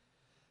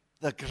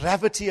the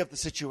gravity of the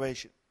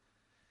situation.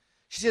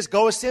 She says,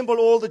 go assemble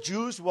all the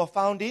Jews who are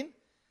found in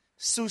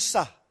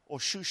Susa or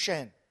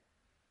Shushan.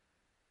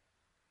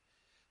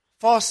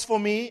 Fast for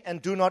me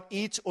and do not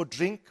eat or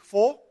drink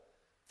for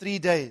 3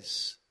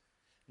 days.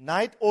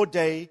 Night or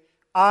day,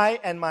 I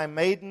and my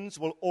maidens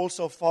will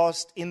also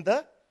fast in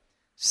the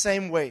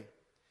same way.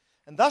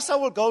 And thus I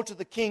will go to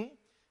the king,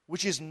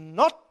 which is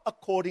not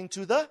according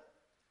to the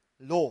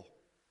law.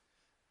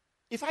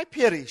 If I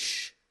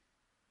perish,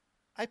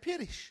 I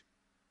perish.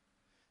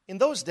 In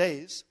those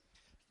days,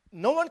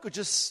 no one could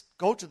just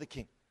go to the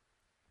king.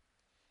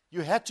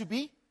 You had to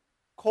be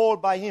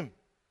called by him.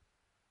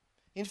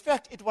 In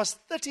fact, it was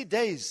 30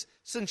 days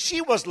since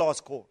she was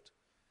last called.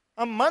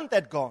 A month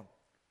had gone.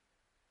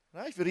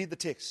 Right? If you read the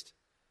text.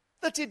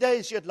 30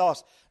 days she had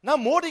lost. Now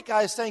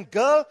Mordecai is saying,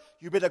 girl,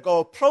 you better go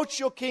approach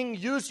your king,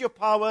 use your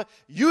power,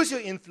 use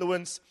your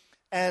influence,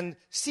 and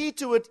see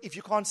to it if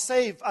you can't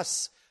save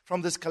us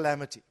from this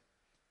calamity.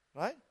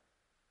 Right?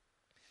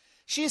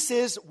 She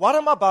says, what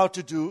I'm about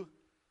to do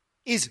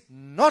is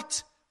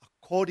not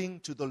according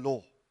to the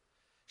law.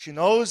 She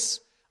knows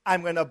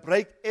I'm going to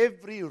break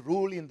every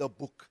rule in the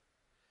book.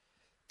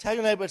 Tell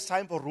your neighbor it's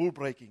time for rule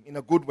breaking in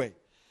a good way.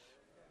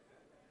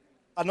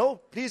 I know,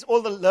 please,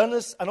 all the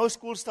learners, I know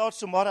school starts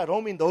tomorrow. I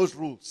don't mean those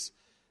rules.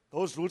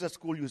 Those rules at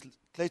school,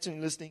 Clayton,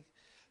 you listening?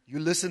 You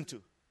listen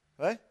to,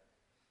 right?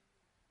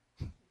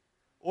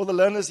 All the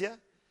learners here?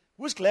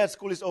 Who's glad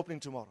school is opening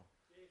tomorrow?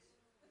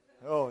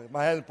 Yes. Oh,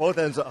 my hand, both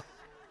hands are up.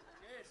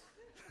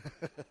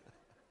 Yes.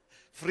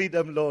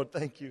 Freedom, Lord,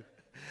 thank you.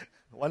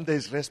 One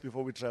day's rest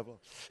before we travel.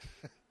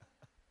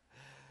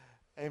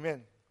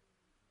 Amen.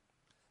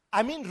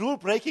 I mean rule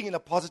breaking in a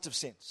positive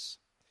sense.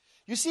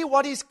 You see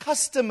what is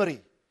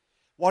customary,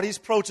 what is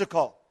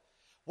protocol,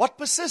 what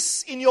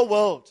persists in your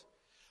world,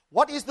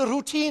 what is the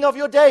routine of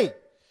your day,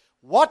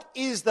 what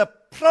is the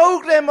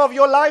program of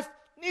your life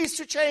needs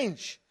to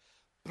change.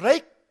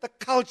 Break the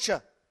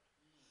culture.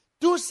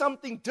 Do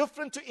something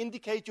different to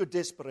indicate your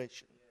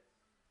desperation.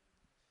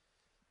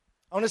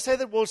 I want to say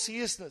that with all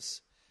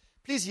seriousness.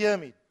 Please hear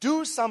me.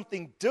 Do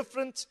something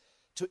different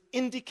to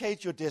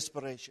indicate your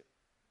desperation.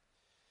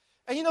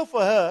 And you know,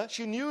 for her,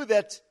 she knew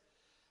that,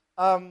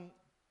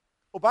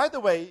 by the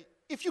way,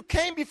 if you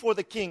came before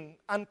the king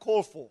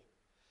uncalled for,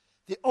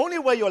 the only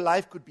way your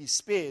life could be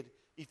spared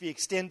if he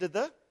extended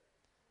the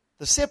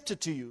scepter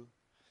to you.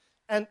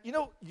 And you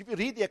know, if you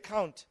read the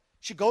account,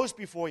 she goes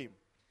before him.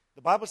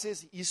 The Bible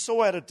says he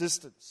saw her at a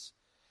distance.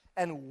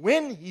 And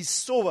when he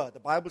saw her, the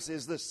Bible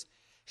says this,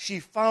 she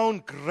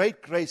found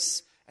great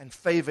grace and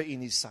favor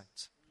in his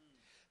sight.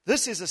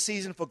 This is a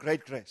season for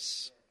great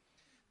grace.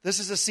 This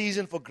is a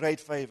season for great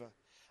favor.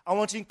 I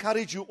want to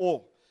encourage you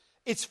all.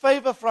 It's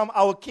favor from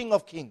our King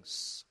of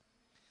Kings.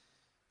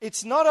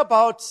 It's not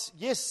about,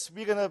 yes,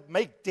 we're going to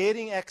make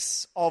daring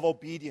acts of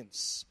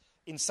obedience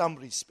in some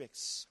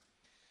respects.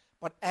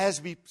 But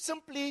as we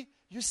simply,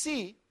 you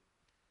see,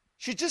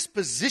 she just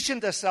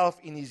positioned herself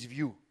in his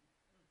view.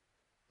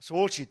 That's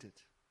all she did.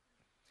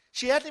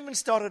 She hadn't even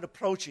started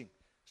approaching.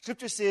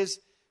 Scripture says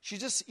he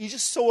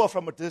just saw her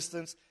from a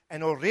distance,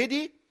 and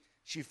already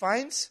she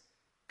finds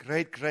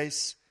great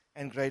grace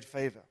and great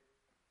favor.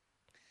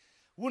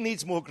 Who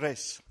needs more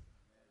grace?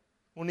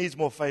 Who needs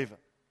more favor?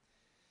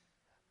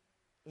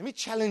 Let me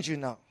challenge you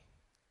now.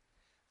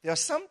 There are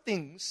some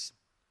things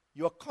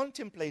you are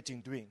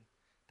contemplating doing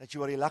that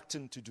you are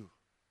reluctant to do,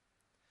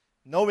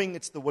 knowing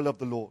it's the will of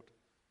the Lord.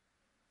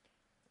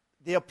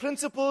 There are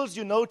principles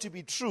you know to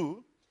be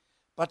true,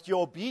 but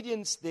your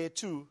obedience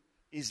thereto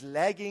is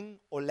lagging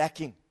or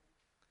lacking.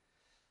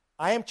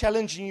 I am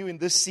challenging you in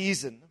this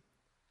season,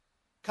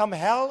 come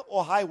hell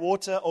or high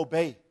water,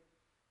 obey.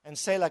 And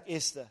say like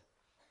Esther,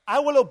 I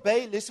will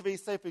obey. Let's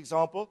say, for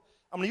example,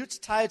 I'm going to use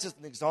tithes as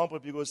an example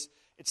because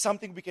it's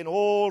something we can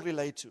all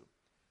relate to.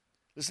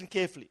 Listen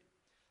carefully.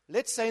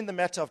 Let's say in the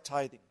matter of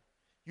tithing,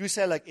 you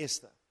say like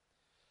Esther,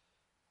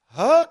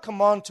 Her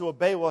command to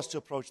obey was to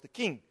approach the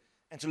king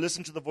and to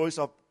listen to the voice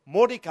of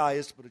Mordecai,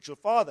 his spiritual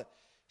father.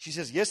 She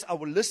says, yes, I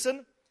will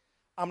listen.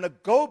 I'm going to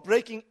go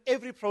breaking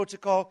every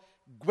protocol,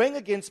 going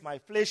against my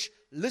flesh,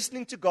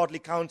 listening to godly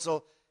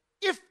counsel.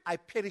 If I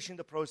perish in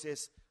the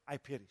process, I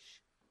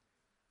perish.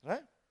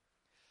 Right?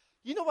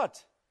 You know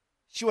what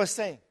she was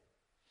saying?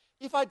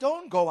 If I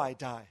don't go, I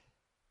die.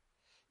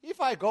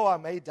 If I go, I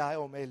may die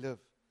or may live.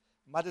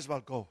 Might as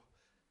well go.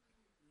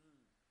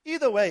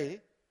 Either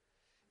way,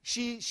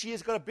 she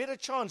has got a better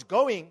chance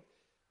going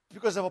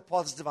because of a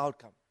positive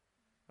outcome.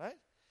 Right?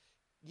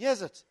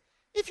 Here's it.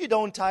 If you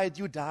don't tithe,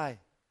 you die.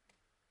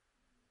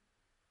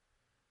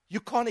 You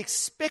can't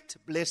expect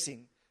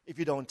blessing if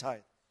you don't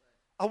tithe.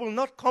 I will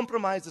not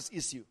compromise this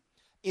issue.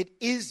 It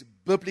is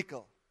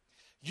biblical.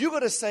 You got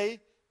to say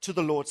to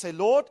the Lord, say,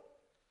 Lord,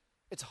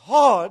 it's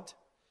hard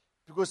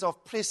because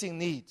of pressing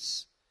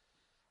needs.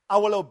 I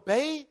will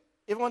obey.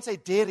 Everyone say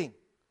daring.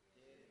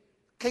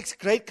 Takes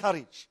great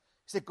courage.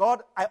 Say,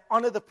 God, I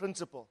honor the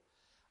principle.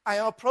 I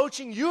am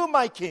approaching you,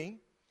 my King,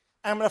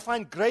 and I'm going to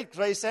find great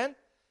grace and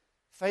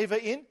favor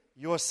in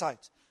your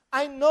sight.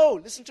 I know,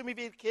 listen to me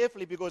very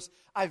carefully, because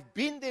I've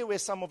been there where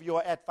some of you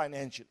are at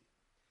financially.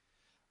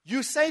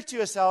 You say to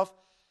yourself,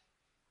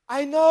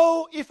 I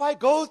know if I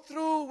go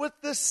through with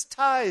this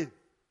tithe,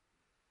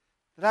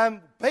 that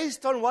I'm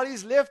based on what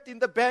is left in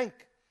the bank,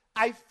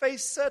 I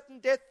face certain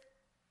death.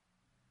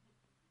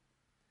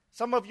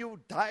 Some of you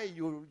die,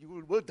 you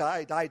will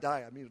die.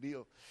 I mean,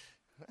 real.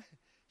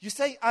 You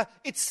say,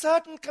 it's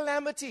certain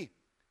calamity.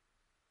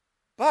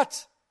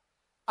 But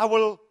I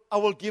will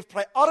give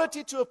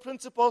priority to a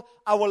principle.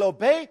 I will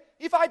obey.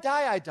 If I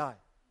die, I die.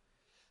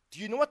 Do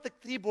you know what the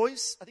three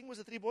boys, I think it was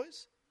the three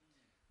boys,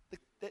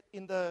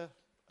 in the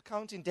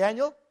account in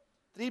Daniel,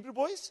 three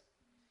boys,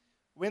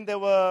 when they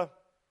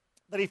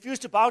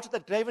refused to bow to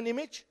that graven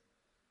image,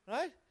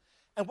 right?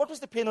 And what was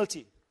the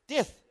penalty?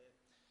 Death.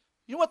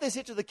 You know what they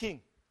said to the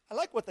king? I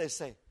like what they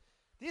say.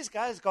 These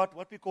guys got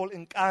what we call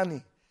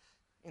inkani,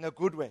 in a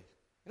good way.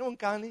 You know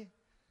inkani?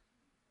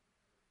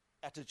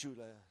 Attitude.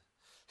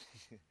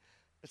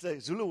 It's a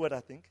Zulu word, I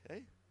think. Eh?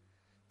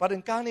 But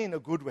inkani in a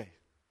good way.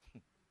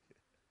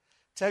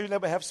 Tell you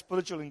never have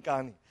spiritual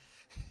inkani.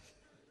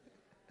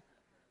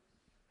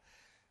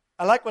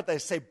 I like what they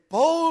say.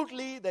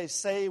 Boldly they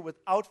say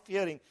without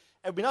fearing.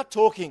 And we're not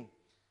talking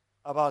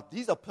about,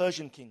 these are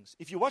Persian kings.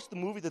 If you watch the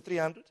movie The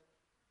 300,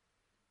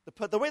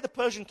 the way the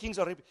Persian kings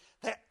are,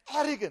 they're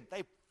arrogant.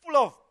 They're full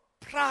of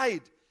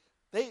pride.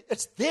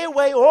 It's their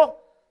way or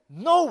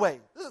no way.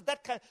 This is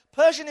that kind.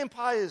 Persian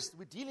empires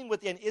we're dealing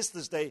with in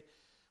Esther's day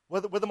were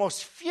the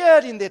most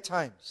feared in their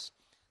times.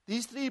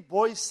 These three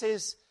boys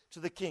says to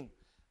the king,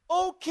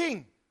 O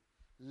king,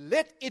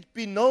 let it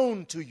be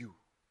known to you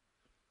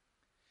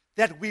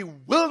that we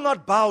will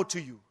not bow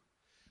to you,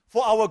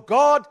 for our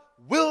God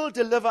will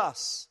deliver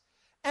us.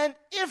 And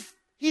if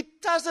he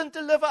doesn't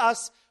deliver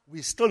us,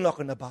 we're still not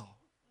going to bow.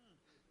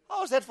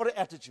 How is that for an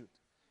attitude?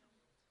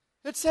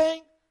 It's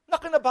saying,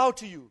 not going to bow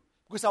to you,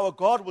 because our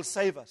God will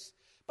save us.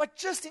 But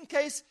just in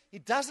case he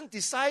doesn't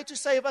decide to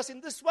save us in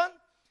this one,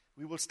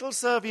 we will still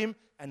serve him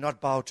and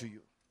not bow to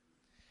you.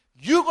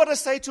 You got to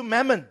say to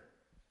Mammon,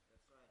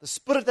 the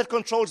spirit that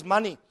controls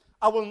money,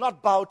 I will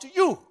not bow to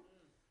you.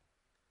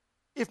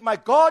 If my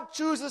God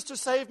chooses to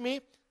save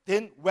me,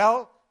 then,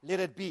 well, let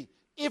it be.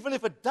 Even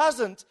if it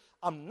doesn't,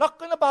 I'm not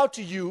going to bow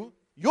to you,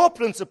 your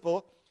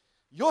principle,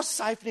 your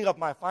siphoning of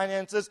my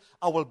finances.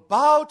 I will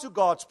bow to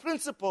God's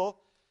principle,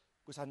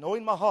 because I know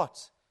in my heart,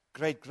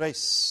 great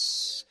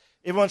grace.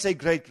 Everyone say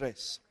great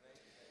grace.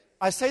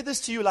 I say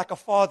this to you like a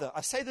father.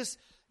 I say this,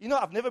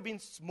 I've never been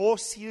more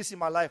serious in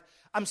my life.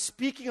 I'm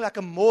speaking like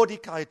a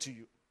Mordecai to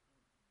you.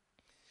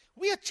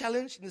 We are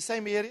challenged in the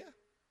same area.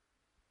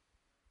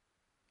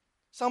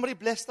 Somebody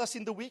blessed us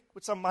in the week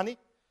with some money.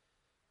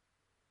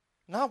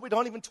 Now we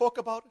don't even talk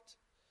about it.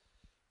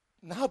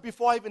 Now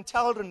before I even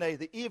tell Renee,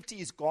 the EFT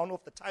is gone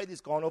off, the tithe is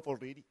gone off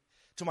already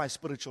to my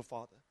spiritual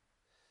father.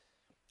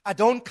 I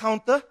don't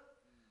count the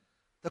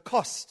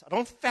cost. I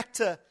don't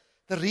factor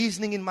the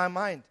reasoning in my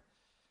mind.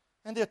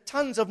 And there are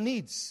tons of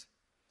needs.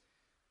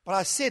 But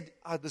I said,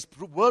 this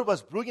word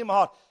was brewing in my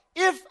heart.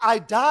 If I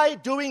die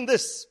doing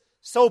this,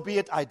 so be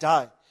it, I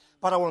die.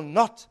 But I will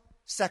not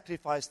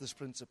sacrifice this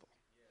principle.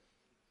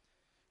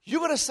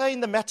 You've got to say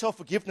in the matter of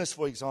forgiveness,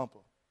 for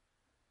example.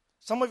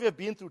 Some of you have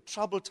been through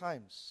troubled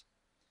times.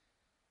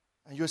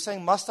 And you're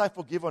saying, must I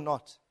forgive or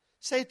not?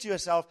 Say to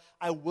yourself,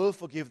 I will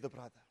forgive the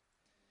brother.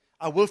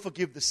 I will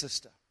forgive the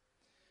sister.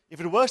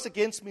 If it works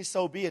against me,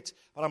 so be it.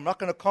 But I'm not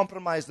going to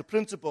compromise the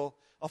principle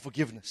of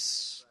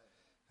forgiveness.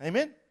 Right.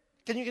 Amen?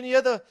 Can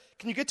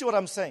you get to what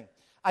I'm saying?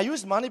 I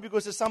use money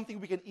because it's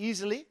something we can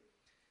easily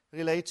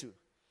relate to.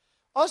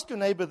 Ask your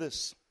neighbor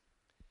this.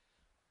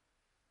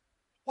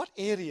 What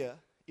area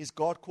is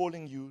God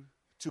calling you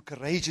to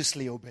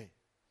courageously obey?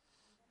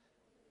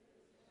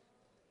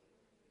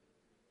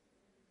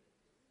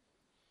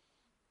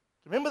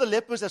 Remember the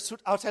lepers that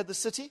stood outside the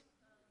city?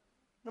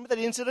 Remember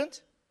that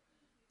incident?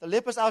 The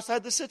lepers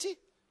outside the city?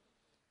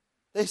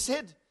 They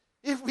said,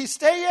 if we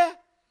stay here,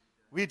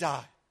 we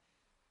die.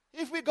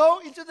 If we go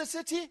into the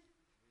city,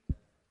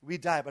 we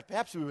die, but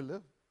perhaps we will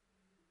live.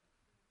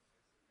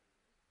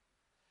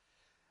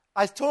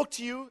 I talk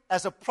to you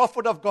as a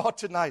prophet of God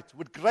tonight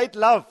with great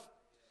love.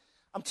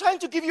 I'm trying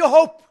to give you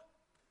hope.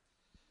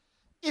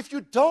 If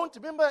you don't,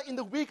 remember in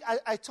the week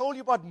I told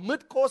you about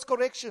mid-course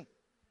correction.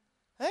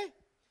 Hey?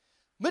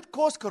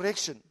 Mid-course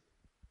correction.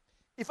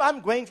 If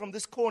I'm going from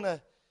this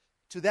corner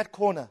to that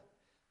corner,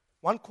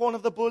 one corner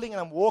of the building,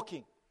 and I'm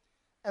walking,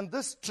 and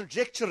this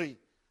trajectory,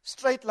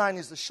 straight line,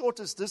 is the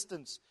shortest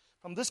distance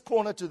from this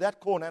corner to that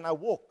corner, and I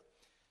walk.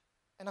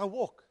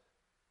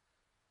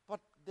 But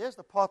there's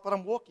the path, but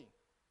I'm walking.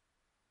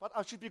 But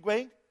I should be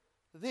going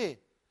there.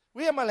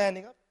 Where am I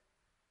landing up?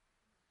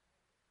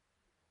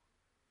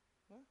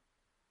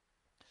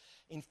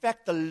 In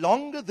fact, the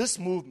longer this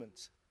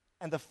movement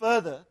and the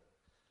further,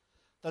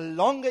 the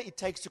longer it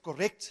takes to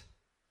correct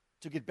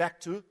to get back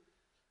to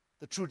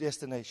the true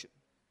destination.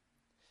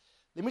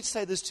 Let me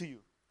say this to you.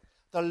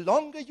 The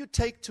longer you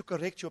take to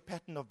correct your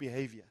pattern of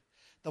behavior,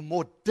 the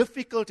more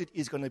difficult it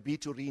is going to be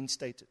to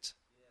reinstate it.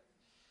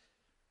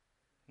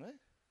 Right?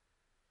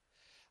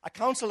 I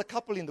counsel a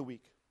couple in the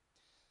week,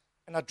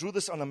 and I drew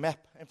this on a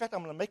map. In fact,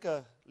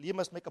 Liam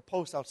must make a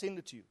post, I'll send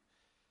it to you,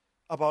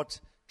 about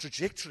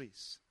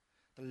trajectories.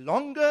 The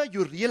longer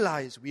you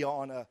realize we are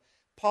on a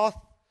path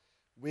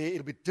where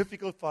it'll be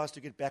difficult for us to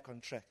get back on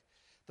track,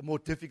 the more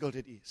difficult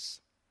it is.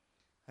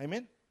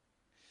 Amen?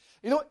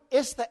 You know,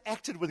 Esther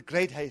acted with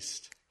great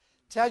haste.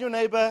 Tell your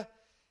neighbor,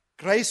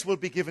 grace will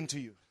be given to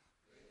you.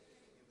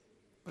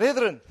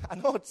 Brethren, I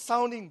know it's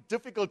sounding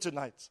difficult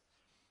tonight.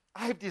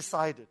 I've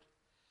decided,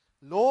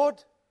 Lord,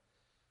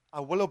 I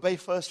will obey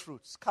first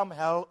fruits, come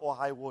hell or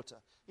high water.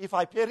 If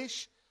I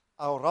perish,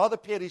 I will rather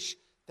perish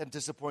than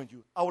disappoint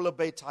you. I will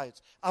obey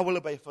tithes. I will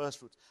obey first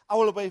fruits. I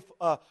will obey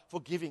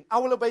forgiving. I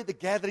will obey the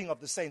gathering of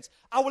the saints.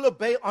 I will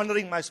obey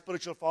honoring my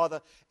spiritual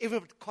father, even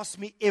if it costs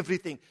me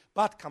everything.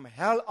 But come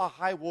hell or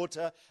high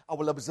water, I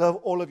will observe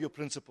all of your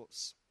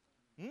principles.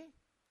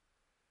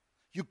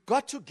 You've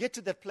got to get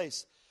to that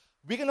place.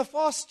 We're going to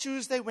fast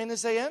Tuesday,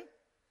 Wednesday, and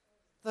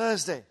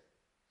Thursday.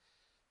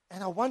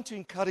 And I want to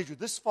encourage you,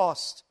 this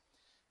fast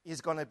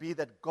is going to be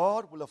that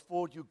God will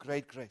afford you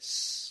great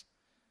grace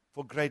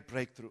for great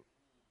breakthrough.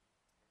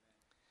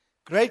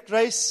 Great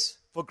grace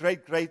for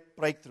great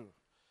breakthrough.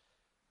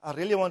 I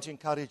really want to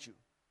encourage you.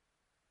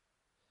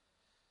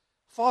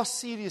 Fast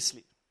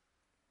seriously.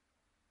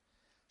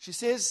 She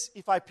says,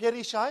 if I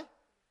perish, I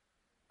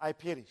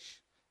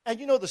perish. And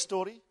you know the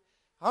story.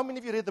 How many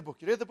of you read the book?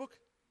 You read the book?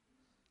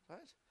 Right?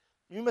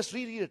 You must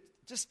reread it.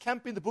 Just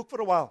camp in the book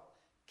for a while.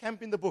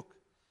 Camp in the book.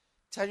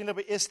 Tell you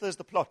about Esther is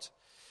the plot.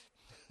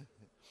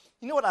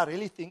 You know what I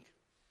really think?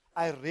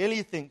 I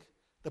really think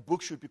the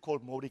book should be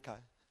called Mordecai.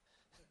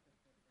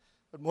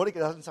 But Mordecai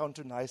doesn't sound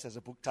too nice as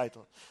a book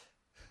title.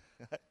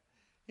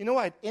 You know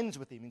why? It ends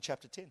with him in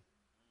chapter 10.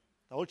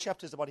 The whole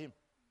chapter is about him.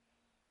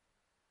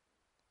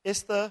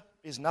 Esther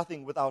is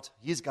nothing without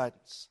his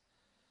guidance.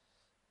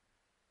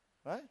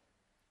 Right?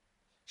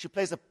 She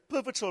plays a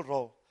pivotal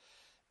role.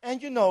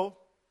 And you know,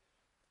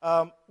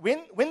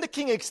 when the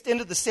king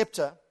extended the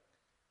scepter,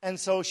 and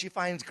so she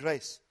finds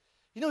grace.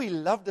 You know, he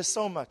loved her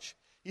so much.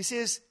 He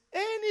says,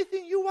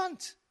 anything you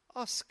want,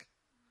 ask.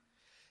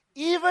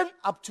 Even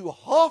up to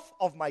half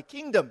of my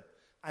kingdom,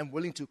 I'm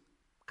willing to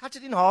cut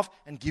it in half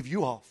and give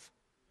you half.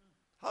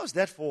 How's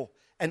that for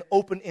an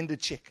open-ended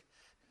check?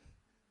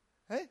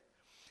 Hey?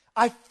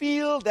 I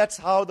feel that's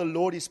how the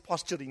Lord is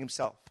posturing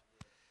himself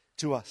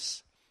to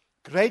us.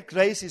 Great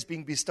grace is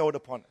being bestowed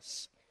upon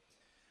us.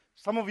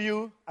 Some of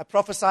you, I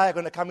prophesy, are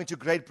going to come into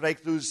great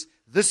breakthroughs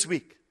this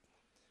week.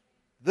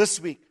 This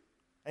week.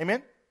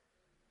 Amen?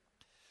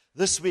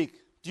 This week.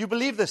 Do you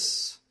believe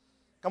this?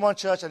 Come on,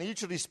 church, I need you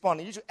to respond.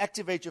 I need you to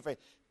activate your faith.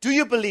 Do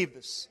you believe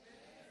this?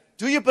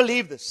 Do you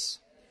believe this?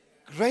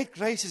 Great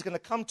grace is going to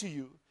come to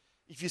you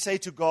if you say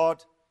to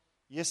God,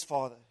 yes,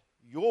 Father,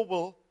 your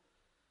will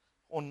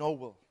or no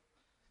will.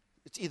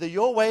 It's either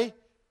your way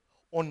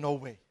or no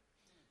way.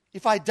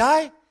 If I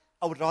die,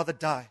 I would rather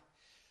die.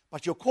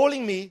 But you're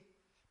calling me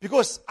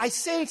because I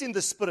sense in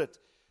the Spirit,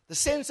 the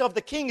sense of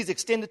the King is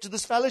extended to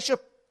this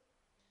fellowship.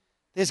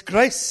 There's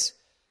grace.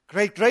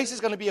 Great grace is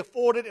going to be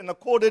afforded and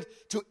accorded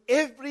to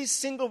every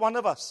single one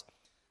of us.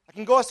 I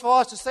can go as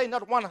far as to say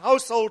not one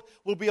household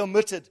will be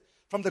omitted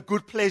from the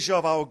good pleasure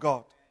of our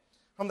God,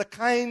 from the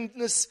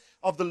kindness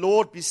of the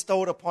Lord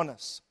bestowed upon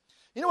us.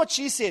 You know what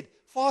she said?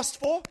 Fast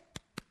for?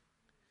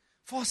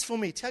 Fast for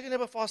me. Tell your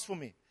neighbor, fast for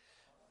me.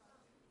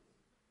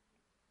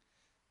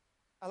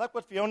 I like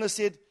what Fiona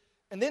said.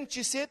 And then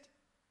she said,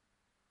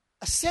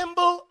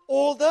 assemble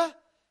all the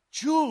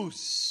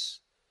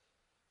Jews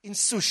in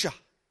Susha,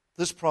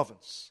 this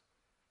province.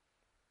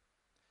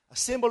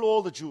 Assemble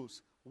all the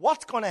Jews.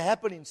 What's going to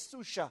happen in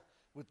Susha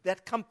with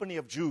that company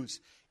of Jews?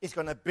 It's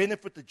going to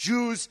benefit the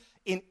Jews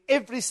in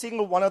every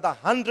single one of the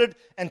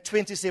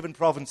 127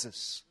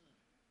 provinces.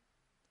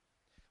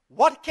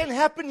 What can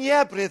happen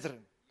here, brethren,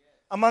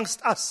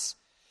 amongst us,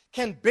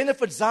 can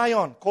benefit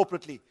Zion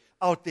corporately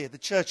out there, the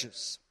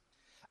churches.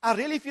 I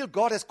really feel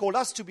God has called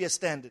us to be a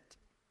standard.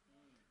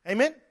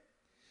 Amen?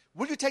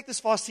 Will you take this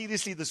fast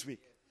seriously this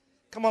week?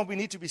 Come on, we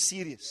need to be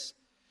serious.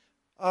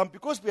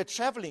 Because we are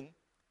traveling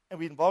and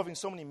we're involved in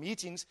so many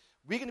meetings,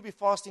 we're going to be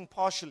fasting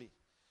partially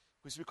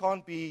because we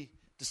can't be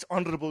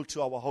dishonorable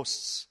to our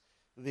hosts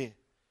there.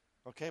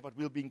 Okay, but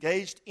we'll be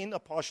engaged in a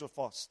partial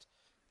fast.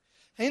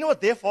 And you know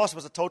what? Their fast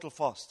was a total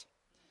fast.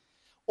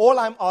 All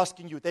I'm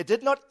asking you, they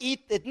did not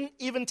eat, they didn't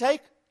even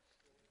take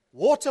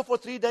water for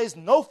 3 days,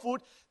 no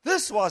food.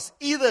 This was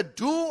either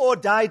do or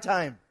die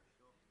time.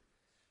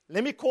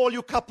 Let me call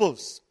you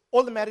couples,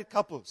 all the married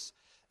couples.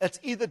 It's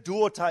either do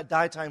or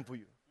die time for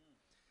you.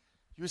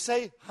 You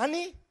say,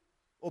 honey,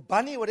 or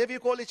bunny, whatever you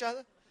call each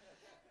other.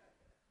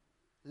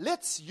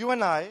 Let's, you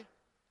and I,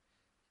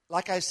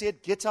 like I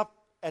said, get up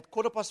at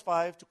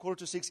 5:15 to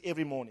 5:45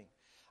 every morning.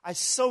 I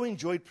so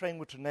enjoyed praying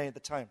with Renee at the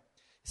time.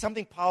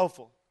 Something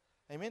powerful.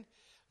 Amen?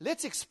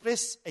 Let's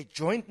express a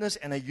jointness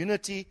and a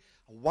unity,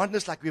 a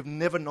oneness like we've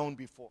never known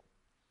before.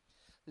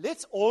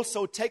 Let's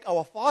also take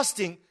our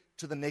fasting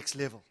to the next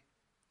level.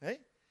 Okay?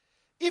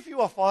 If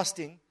you are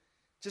fasting,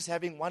 just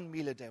having one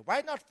meal a day,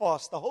 why not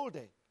fast the whole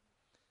day?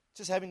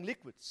 Just having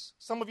liquids.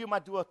 Some of you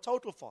might do a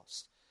total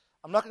fast.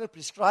 I'm not going to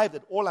prescribe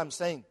that. All I'm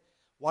saying,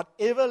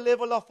 whatever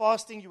level of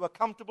fasting you are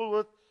comfortable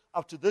with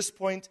up to this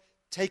point,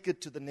 take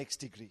it to the next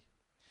degree.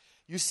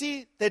 You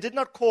see, they did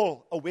not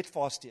call a wet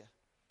fast here.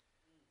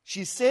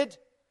 She said,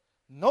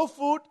 no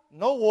food,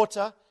 no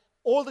water,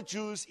 all the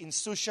Jews in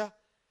Susha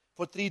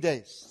for 3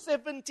 days.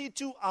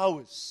 72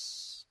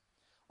 hours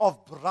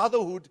of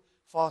brotherhood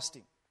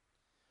fasting.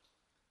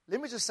 Let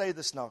me just say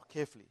this now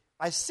carefully.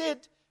 I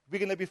said we're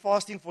going to be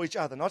fasting for each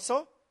other, not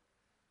so?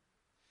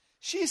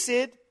 She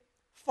said,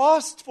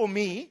 fast for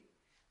me,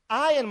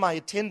 I and my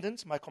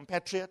attendants, my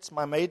compatriots,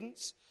 my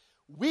maidens,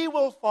 we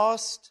will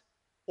fast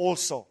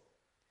also.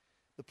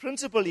 The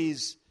principle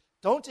is,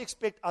 don't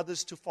expect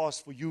others to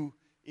fast for you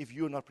if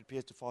you're not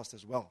prepared to fast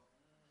as well.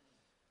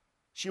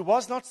 She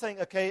was not saying,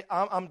 okay,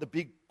 I'm the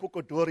big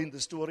kokodor in the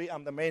story,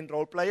 I'm the main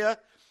role player,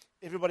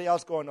 everybody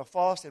else go on a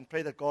fast and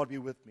pray that God be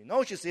with me.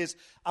 No, she says,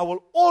 I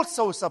will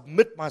also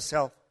submit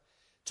myself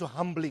to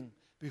humbling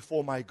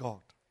before my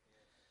God,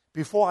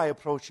 before I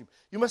approach Him.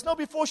 You must know,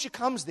 before she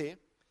comes there,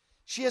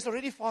 she has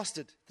already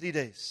fasted 3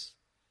 days.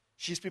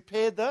 She's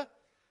prepared the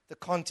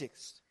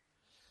context.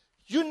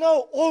 You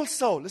know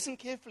also, listen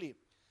carefully,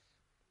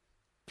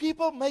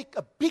 people make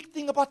a big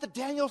thing about the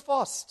Daniel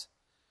fast.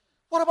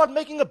 What about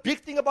making a big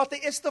thing about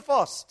the Esther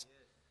fast?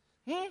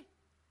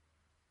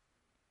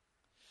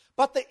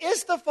 But the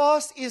Esther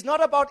fast is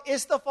not about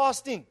Esther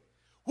fasting.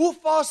 Who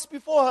fasts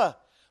before her?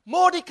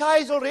 Mordecai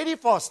is already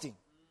fasting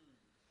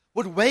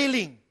with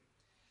wailing.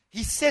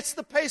 He sets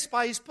the pace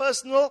by his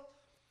personal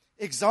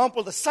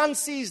example. The son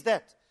sees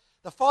that.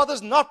 The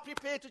father's not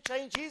prepared to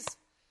change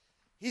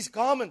his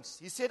garments.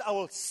 He said, I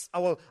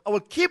will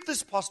keep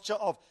this posture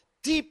of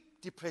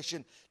deep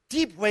depression,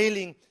 deep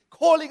wailing,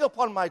 calling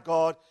upon my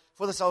God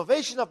for the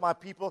salvation of my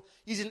people.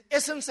 He's in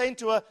essence saying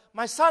to her,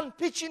 my son,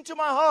 pitch into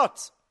my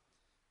heart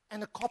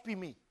and copy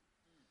me.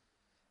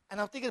 And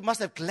I think it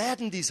must have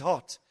gladdened his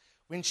heart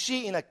when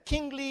she, in a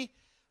kingly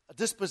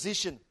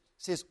disposition,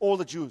 says all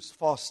the Jews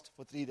fast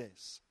for 3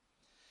 days.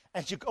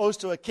 And she goes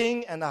to a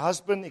king, and her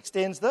husband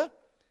extends the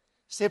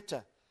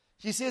scepter.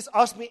 He says,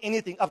 ask me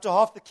anything, up to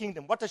half the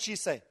kingdom. What does she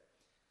say?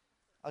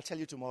 I'll tell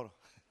you tomorrow.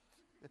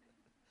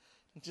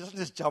 She doesn't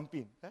just jump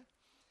in.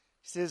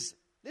 She says,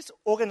 let's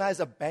organize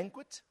a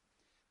banquet.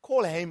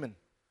 Call Haman.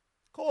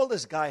 Call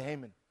this guy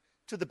Haman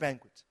to the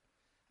banquet.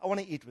 I want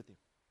to eat with him.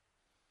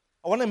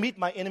 I want to meet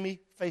my enemy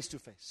face to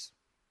face.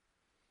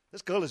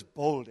 This girl is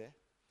bold, eh?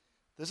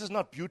 This is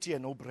not beauty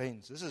and no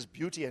brains. This is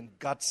beauty and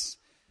guts.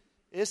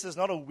 Esther is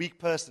not a weak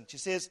person. She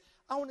says,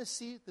 I want to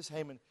see this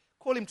Haman.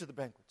 Call him to the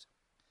banquet.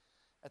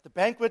 At the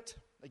banquet,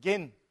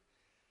 again,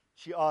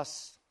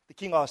 the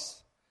king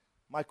asks,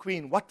 my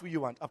queen, what do you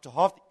want? Up to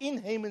half in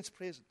Haman's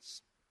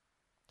presence.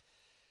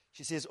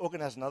 She says,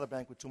 organize another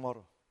banquet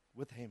tomorrow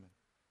with Haman.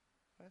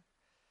 Okay?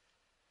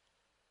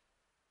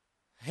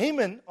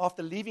 Haman,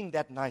 after leaving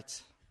that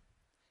night,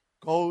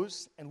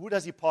 goes, and who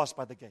does he pass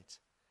by the gate?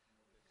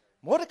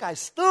 Mordecai is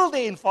still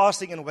there in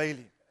fasting and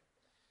wailing.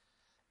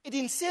 It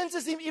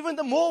incenses him even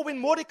the more when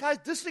Mordecai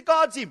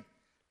disregards him,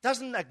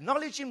 doesn't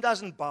acknowledge him,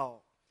 doesn't bow.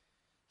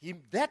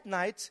 That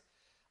night,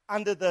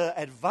 under the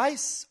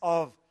advice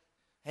of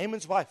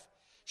Haman's wife,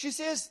 she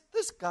says,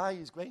 this guy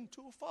is going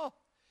too far.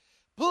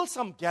 Build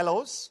some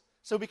gallows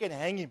so we can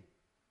hang him.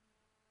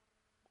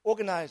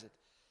 Organize it.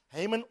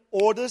 Haman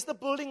orders the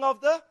building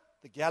of the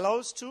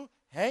gallows to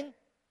hang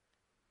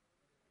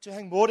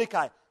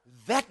Mordecai.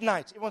 That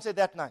night, everyone say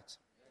that night.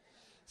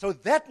 So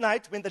that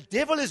night, when the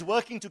devil is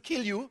working to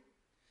kill you,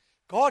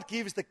 God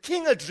gives the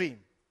king a dream.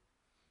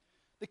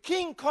 The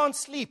king can't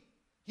sleep.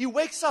 He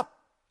wakes up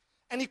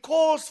and he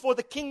calls for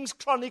the king's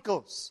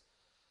chronicles.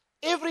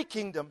 Every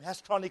kingdom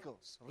has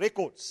chronicles,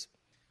 records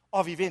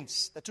of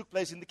events that took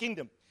place in the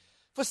kingdom.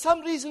 For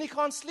some reason, he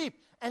can't sleep.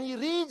 And he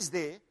reads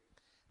there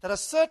that a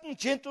certain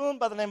gentleman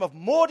by the name of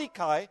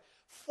Mordecai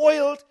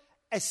foiled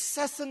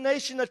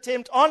assassination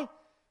attempt on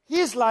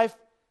his life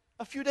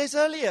a few days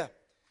earlier.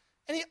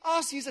 And he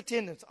asks his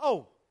attendants,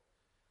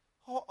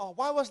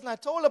 why wasn't I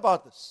told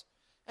about this?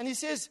 And he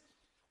says,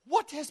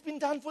 what has been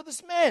done for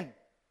this man?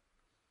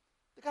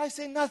 The guy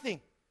said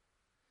nothing.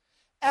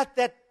 At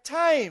that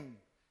time,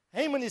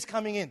 Haman is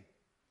coming in.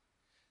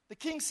 The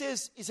king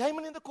says, is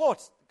Haman in the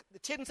court? The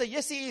attendants say,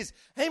 yes, he is.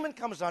 Haman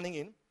comes running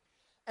in.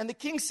 And the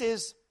king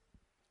says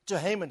to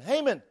Haman,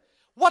 Haman,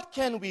 what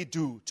can we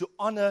do to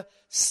honor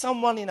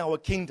someone in our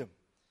kingdom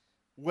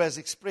who has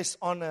expressed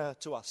honor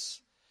to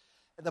us?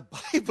 And the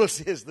Bible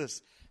says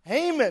this.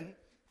 Haman,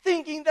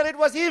 thinking that it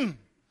was him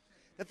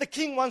that the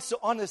king wants to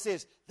honor,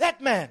 says,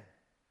 that man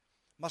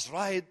must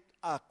ride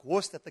a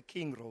horse that the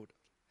king rode.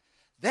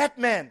 That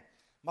man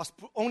must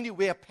only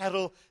wear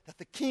apparel that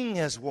the king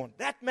has worn.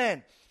 That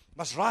man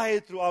must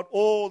ride throughout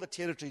all the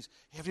territories.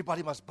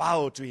 Everybody must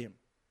bow to him.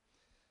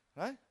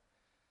 Right?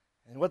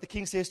 And what the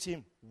king says to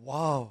him,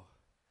 wow.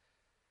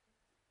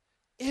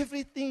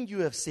 Everything you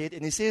have said,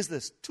 and he says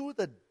this, to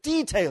the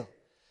detail,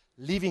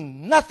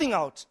 leaving nothing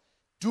out,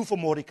 do for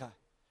Mordecai.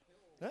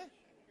 Right?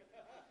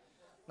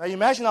 Now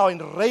imagine how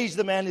enraged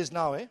the man is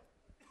now, eh?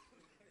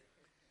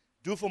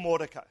 Do for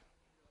Mordecai.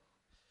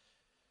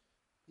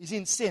 He's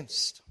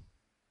incensed.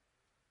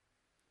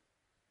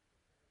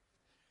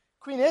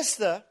 Queen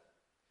Esther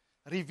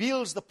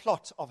reveals the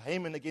plot of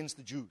Haman against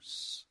the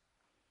Jews.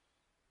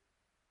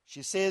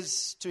 She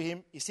says to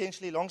him,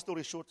 essentially, long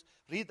story short,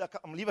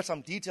 I'm leaving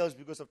some details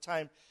because of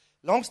time.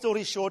 Long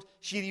story short,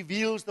 she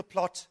reveals the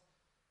plot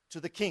to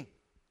the king.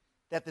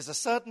 That there's a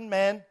certain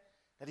man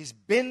that is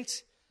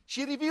bent.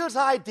 She reveals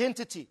her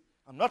identity.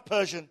 I'm not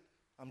Persian,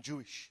 I'm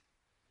Jewish.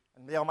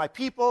 And they are my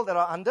people that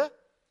are under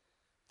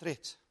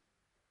threat.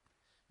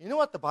 You know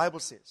what the Bible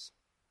says?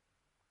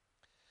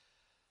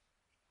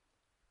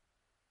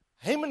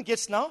 Haman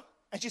gets now,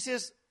 and she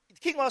says, the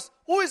king asks,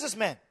 who is this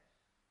man?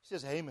 She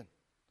says, Haman.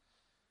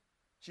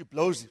 She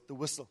blows the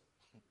whistle.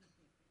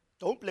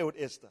 Don't play with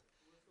Esther.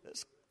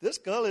 This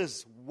girl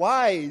is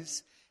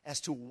wise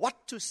as to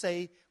what to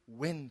say,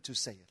 when to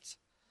say it.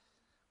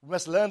 We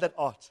must learn that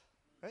art.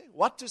 Right?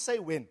 What to say,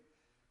 when.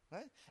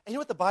 Right? And you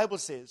know what the Bible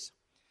says?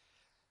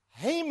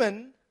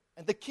 Haman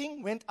and the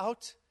king went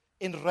out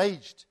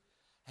enraged.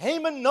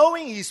 Haman,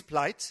 knowing his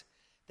plight,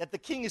 that the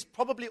king is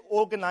probably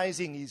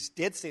organizing his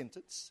death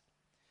sentence,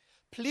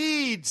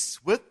 pleads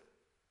with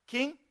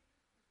Queen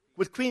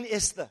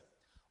Esther,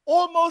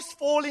 almost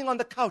falling on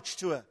the couch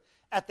to her.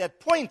 At that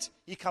point,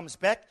 he comes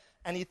back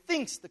and he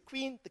thinks, the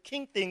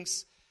king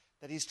thinks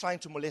that he's trying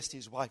to molest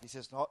his wife. He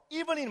says, no,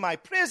 even in my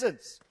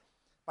presence.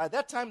 By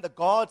that time, the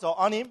guards are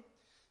on him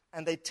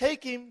and they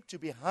take him to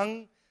be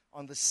hung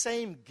on the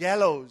same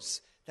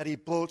gallows that he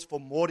built for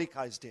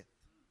Mordecai's death.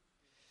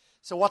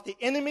 So what the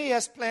enemy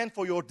has planned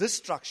for your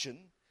destruction,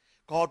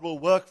 God will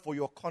work for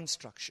your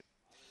construction.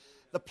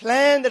 The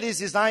plan that is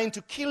designed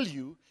to kill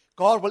you,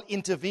 God will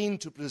intervene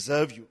to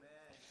preserve you.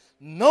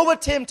 No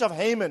attempt of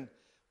Haman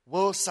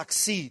will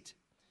succeed.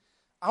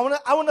 I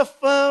want to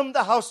affirm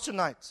the house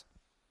tonight.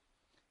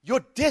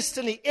 Your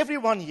destiny,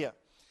 everyone here.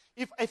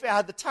 If I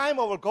had the time,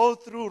 I will go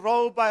through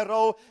row by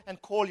row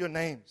and call your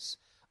names.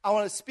 I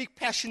want to speak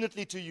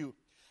passionately to you.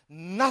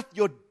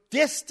 Your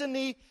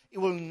destiny, it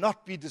will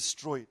not be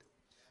destroyed.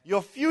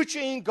 Your future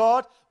in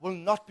God will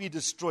not be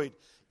destroyed.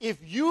 If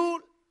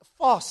you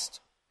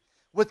fast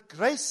with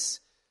grace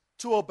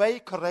to obey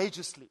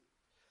courageously,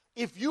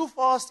 if you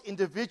fast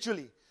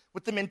individually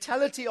with the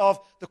mentality of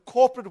the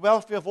corporate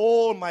welfare of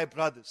all my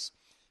brothers,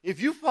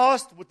 if you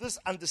fast with this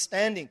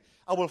understanding,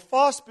 I will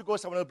fast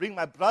because I want to bring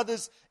my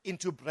brothers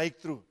into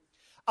breakthrough.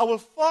 I will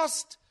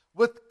fast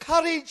with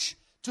courage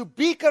to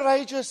be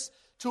courageous,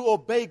 to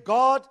obey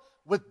God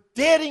with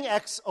daring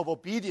acts of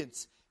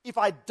obedience. If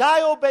I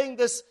die obeying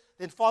this,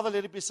 then Father,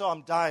 let it be so,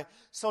 I'm die.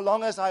 So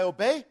long as I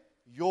obey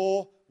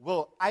your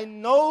will. I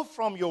know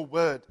from your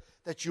word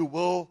that you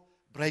will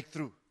break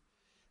through,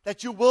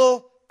 that you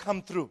will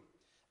come through.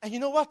 And you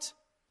know what?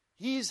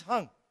 He is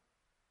hung.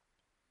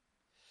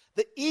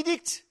 The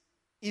edict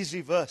is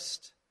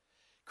reversed.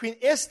 Queen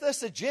Esther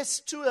suggests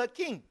to her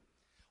king,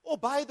 oh,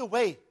 by the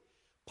way,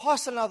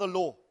 pass another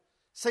law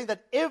saying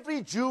that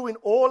every Jew in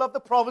all of the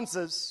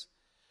provinces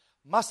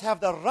must have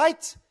the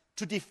right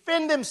to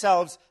defend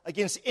themselves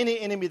against any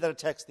enemy that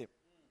attacks them.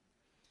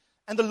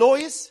 And the law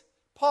is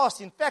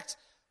passed. In fact,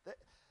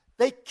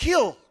 they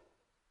kill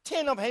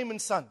 10 of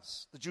Haman's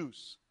sons, the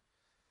Jews,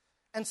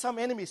 and some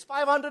enemies,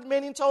 500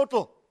 men in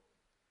total,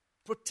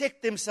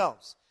 protect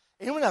themselves.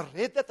 And when I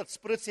read that, the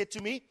Spirit said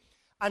to me,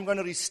 I'm going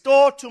to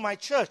restore to my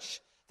church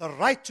the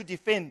right to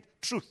defend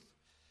truth,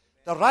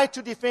 the right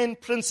to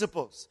defend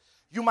principles.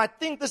 You might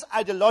think this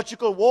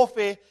ideological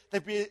warfare,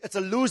 that it's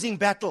a losing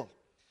battle.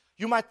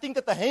 You might think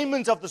that the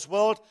Hamans of this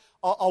world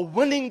are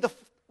winning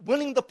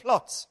the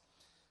plots.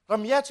 But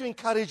I'm here to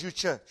encourage you,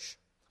 church,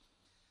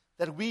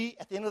 that we,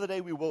 at the end of the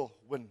day, we will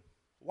win.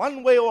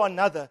 One way or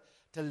another,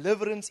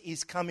 deliverance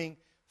is coming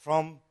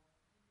for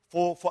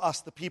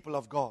us, the people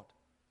of God.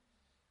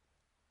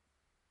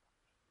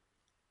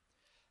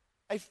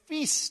 A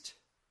feast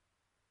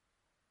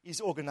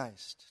is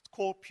organized. It's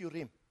called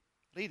Purim.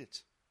 Read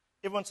it.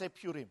 Everyone say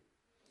Purim.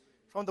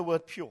 From the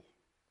word pure.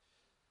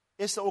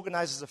 Esther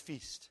organizes a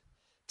feast.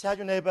 Tell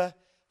your neighbor,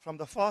 from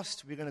the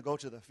fast, we're going to go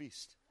to the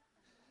feast.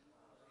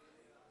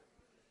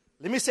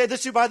 Let me say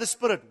this to you by the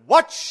Spirit.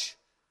 Watch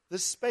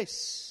this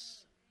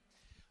space.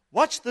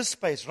 Watch this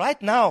space.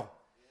 Right now,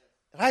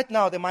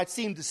 they might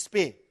seem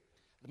despair.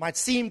 They might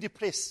seem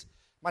depressed.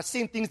 Might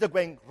seem things that are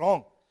going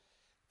wrong.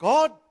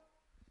 God,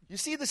 you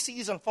see the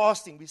season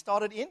fasting. We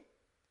started in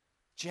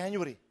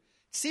January.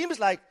 It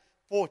seems like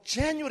for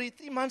January,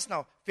 3 months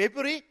now.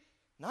 February,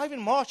 now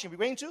even March, and we're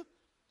going to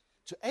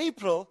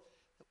April.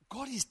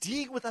 God is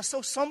dealing with us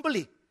so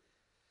somberly.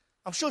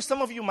 I'm sure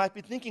some of you might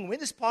be thinking, when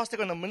is Pastor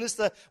going to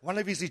minister one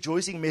of his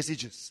rejoicing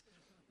messages?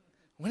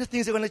 When are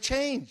things going to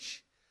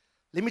change?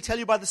 Let me tell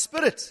you by the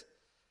Spirit,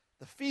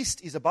 the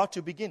feast is about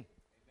to begin.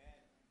 Amen.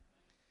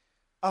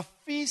 A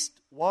feast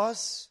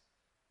was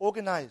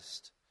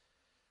organized.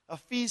 A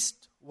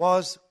feast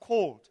was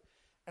called.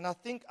 And I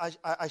think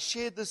I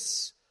shared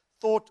this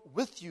thought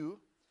with you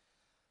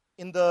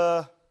in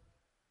the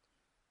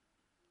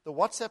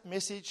WhatsApp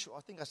message.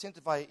 I think I sent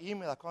it via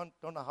email. I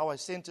don't know how I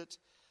sent it.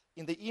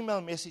 In the email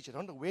message, I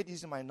don't know where it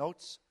is in my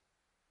notes.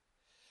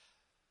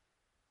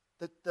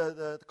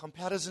 The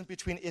comparison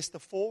between Esther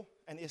 4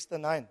 and Esther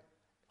 9.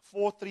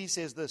 4:3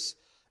 says this.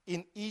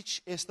 In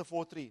each, Esther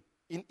 4:3,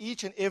 in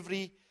each and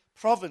every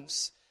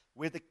province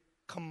where the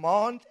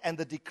command and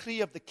the decree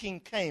of the king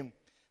came,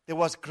 there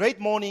was great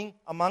mourning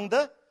among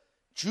the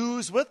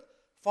Jews with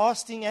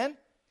fasting and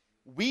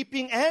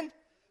weeping and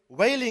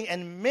wailing,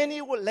 and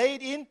many were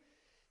laid in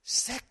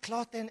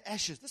sackcloth and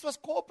ashes. This was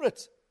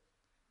corporate.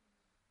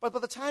 But by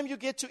the time you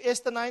get to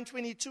Esther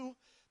 9:22,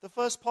 the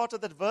first part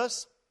of that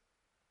verse,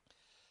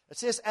 it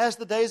says, as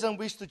the days on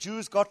which the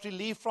Jews got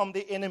relief from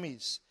their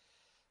enemies,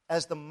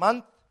 as the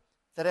month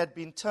that had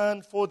been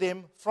turned for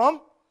them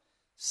from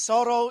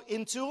sorrow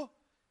into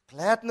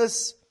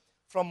gladness,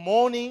 from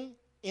mourning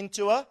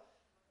into a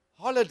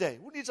holiday.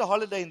 Who needs a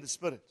holiday in the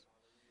Spirit?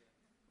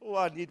 Oh,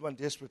 I need one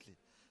desperately.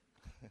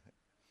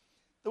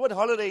 The word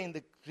holiday in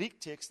the Greek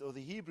text or the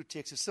Hebrew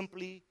text is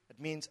simply, it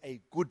means a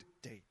good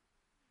day.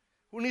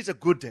 Who needs a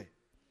good day?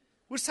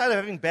 Who's tired of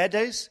having bad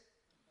days?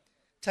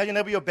 Tell your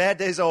neighbor your bad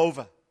days are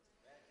over.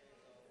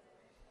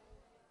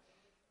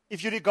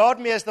 If you regard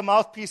me as the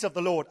mouthpiece of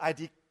the Lord, I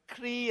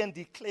decree and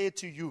declare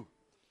to you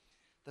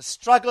the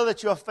struggle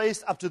that you have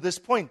faced up to this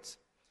point.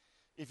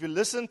 If you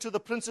listen to the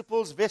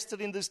principles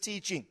vested in this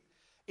teaching,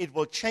 it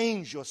will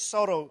change your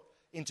sorrow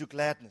into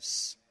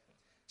gladness.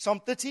 Psalm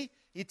 30,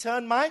 he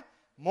turned my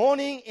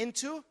mourning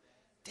into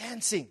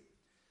dancing.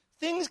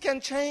 Things can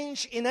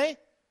change in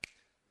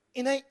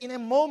a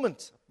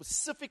moment, a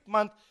specific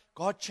month.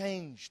 God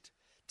changed.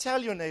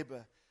 Tell your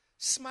neighbor,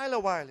 smile a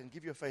while and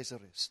give your face a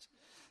rest.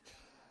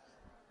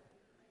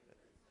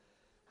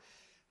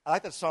 I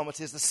like that psalm. It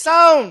says, the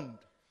sound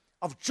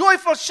of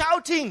joyful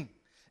shouting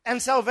and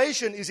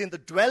salvation is in the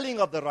dwelling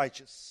of the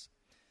righteous.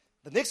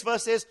 The next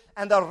verse says,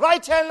 and the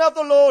right hand of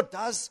the Lord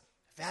does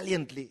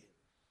valiantly.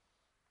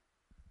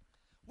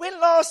 When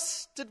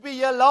last did we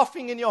hear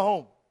laughing in your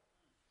home?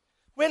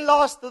 When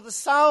last did the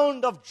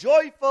sound of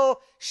joyful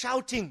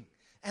shouting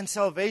and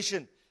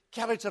salvation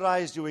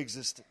characterize your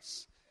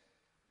existence?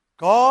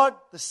 God,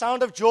 the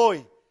sound of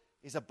joy,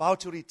 is about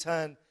to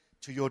return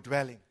to your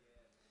dwelling.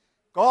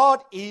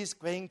 God is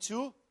going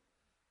to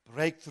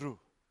break through.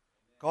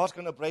 God's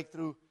going to break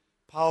through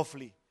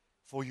powerfully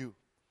for you.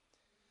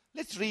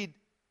 Let's read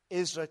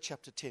Ezra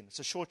chapter 10. It's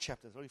a short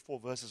chapter. There's only 4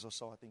 verses or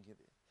so, I think.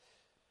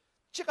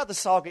 Check out the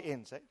saga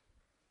ends.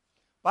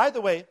 By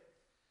the way,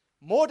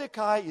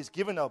 Mordecai is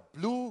given a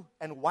blue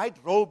and white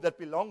robe that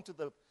belonged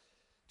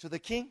to the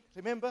king.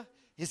 Remember?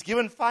 He's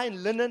given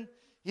fine linen.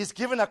 He's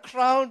given a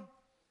crown,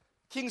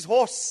 king's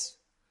horse.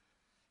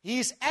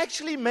 He's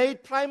actually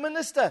made prime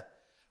minister.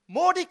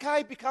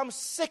 Mordecai becomes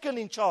second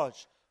in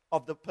charge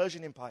of the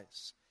Persian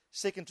empires.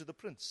 Second to the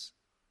prince,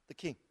 the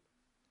king.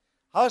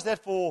 How's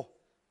that for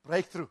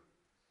breakthrough?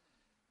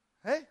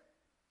 Hey?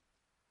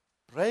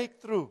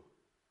 Breakthrough.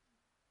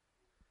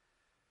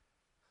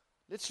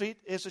 Let's read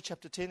Ezra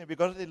chapter 10. Have you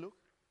got it there, Luke?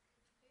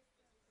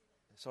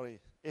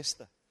 Sorry,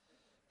 Esther.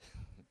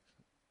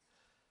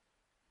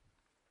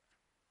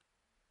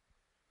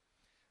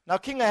 Now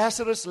King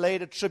Ahasuerus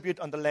laid a tribute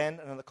on the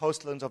land and on the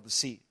coastlands of the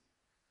sea.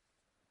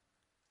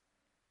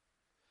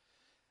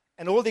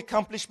 And all the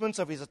accomplishments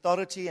of his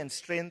authority and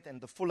strength and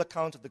the full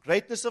account of the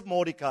greatness of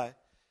Mordecai.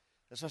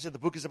 That's why I said the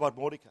book is about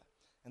Mordecai.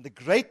 And the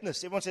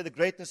greatness, everyone say the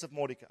greatness of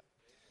Mordecai.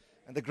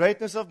 And the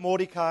greatness of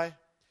Mordecai,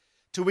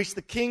 to which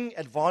the king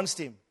advanced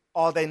him,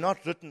 are they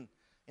not written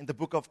in the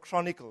book of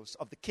Chronicles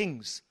of the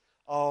kings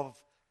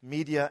of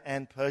Media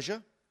and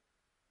Persia?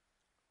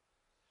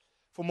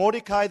 For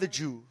Mordecai the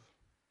Jew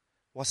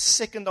was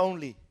second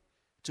only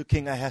to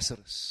King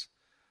Ahasuerus.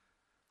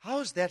 How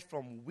is that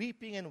from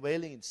weeping and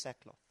wailing in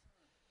sackcloth?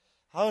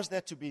 How is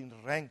that to being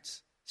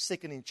ranked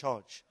second in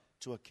charge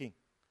to a king?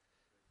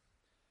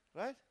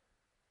 Right?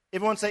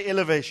 Everyone say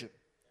elevation.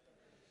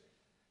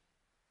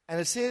 And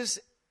it says,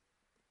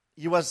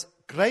 he was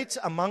great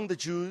among the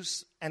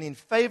Jews and in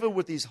favor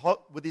with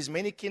his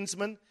many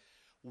kinsmen,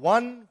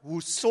 one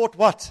who sought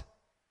what?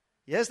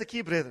 Here's the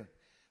key, brethren.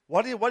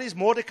 What is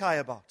Mordecai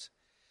about?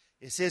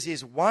 It says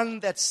he's one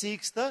that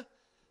seeks the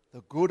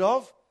good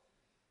of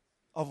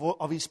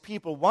his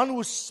people. One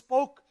who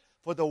spoke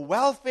for the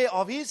welfare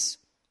of his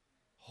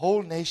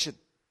whole nation.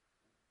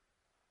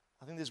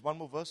 I think there's one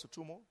more verse or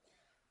two more.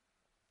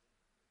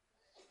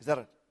 Is that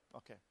it?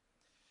 Okay.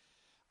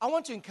 I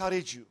want to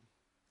encourage you.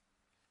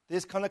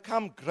 There's going to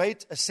come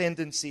great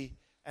ascendancy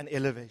and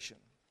elevation.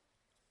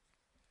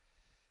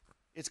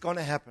 It's going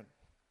to happen.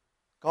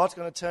 God's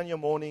going to turn your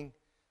mourning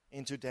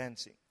into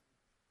dancing.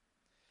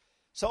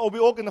 So we're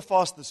all going to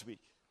fast this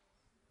week.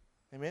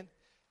 Amen?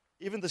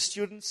 Even the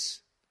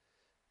students.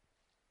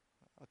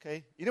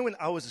 Okay? You know, when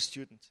I was a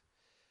student,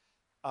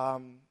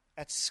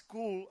 at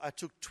school, I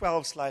took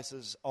 12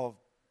 slices of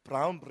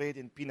brown bread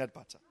and peanut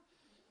butter.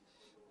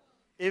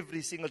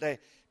 Every single day.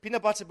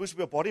 Peanut butter, because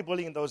we were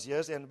bodybuilding in those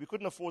years, and we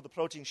couldn't afford the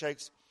protein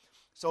shakes.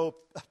 So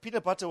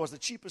peanut butter was the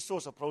cheapest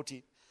source of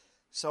protein.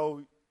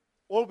 So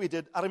all we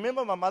did, I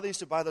remember my mother used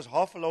to buy those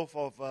half a loaf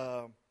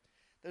of,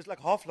 there's like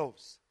half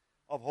loaves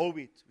of whole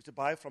wheat. We used to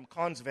buy from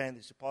Khan's van. They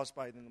used to pass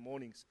by it in the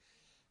mornings.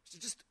 So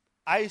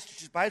I used to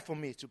just buy it for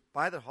me, to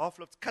buy the half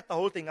loaf, cut the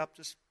whole thing up,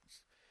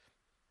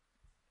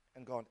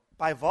 and gone.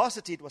 By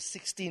varsity, it was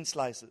 16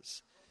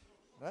 slices.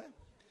 Right?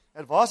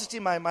 At varsity,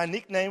 my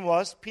nickname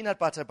was Peanut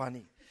Butter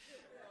Bunny.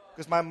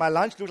 Because my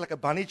lunch looked like a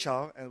bunny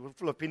chow and it was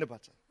full of peanut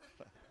butter.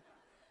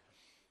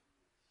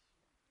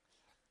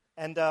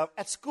 And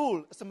at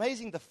school, it's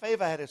amazing the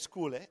favor I had at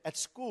school. At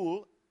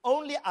school,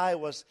 only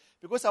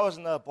because I was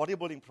in a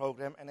bodybuilding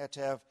program and had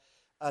to have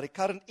a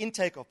recurrent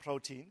intake of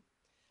protein,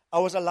 I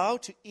was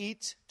allowed to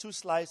eat 2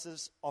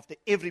 slices after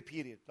every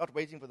period, not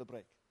waiting for the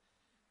break.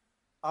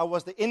 I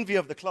was the envy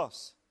of the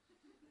class.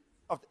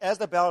 As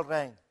the bell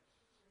rang,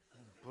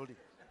 go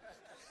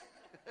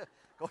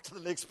to the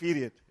next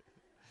period.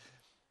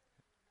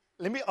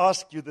 Let me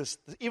ask you this,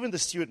 even the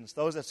students,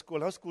 those at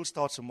school, our school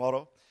starts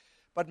tomorrow,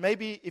 but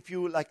maybe if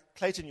you, like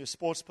Clayton, you're a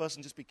sports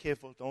person, just be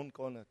careful. Don't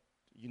go on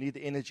you need the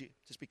energy.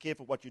 Just be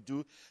careful what you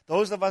do.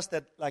 Those of us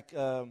that, like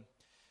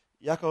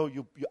Yako,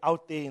 you're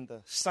out there in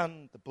the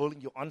sun, the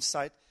building, you're on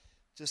site,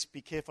 just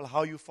be careful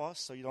how you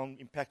fast so you don't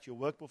impact your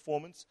work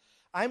performance.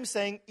 I'm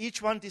saying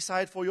each one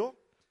decide for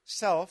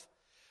yourself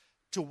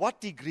to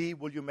what degree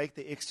will you make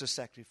the extra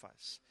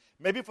sacrifice.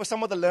 Maybe for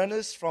some of the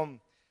learners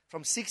from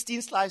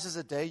 16 slices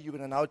a day, you're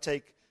going to now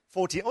take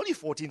only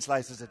 14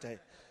 slices a day.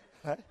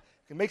 Right?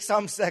 You can make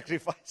some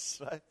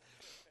sacrifice,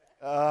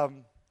 right?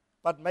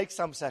 But make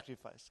some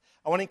sacrifice.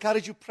 I want to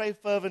encourage you, pray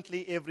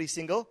fervently every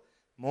single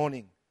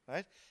morning,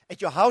 right?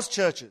 At your house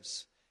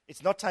churches,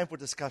 it's not time for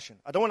discussion.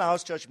 I don't want a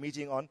house church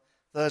meeting on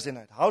Thursday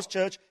night. House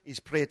church is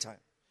prayer time.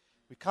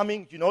 We're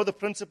coming, you know the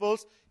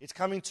principles. It's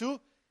coming to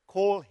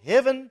call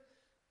heaven,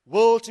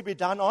 will to be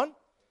done on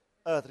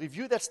earth.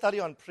 Review that study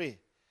on prayer.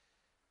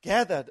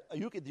 Gathered,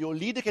 your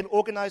leader can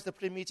organize the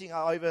prayer meeting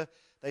however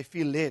they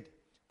feel led.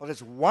 But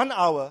it's 1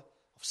 hour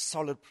of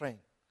solid praying,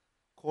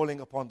 calling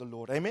upon the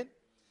Lord. Amen?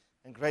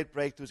 And great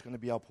breakthrough is going to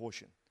be our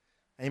portion.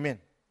 Amen.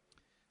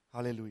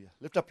 Hallelujah.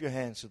 Lift up your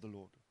hands to the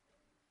Lord.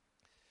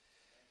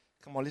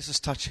 Come on, let's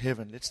just touch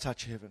heaven. Let's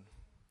touch heaven.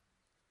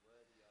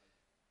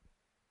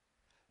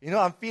 You know,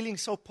 I'm feeling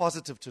so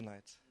positive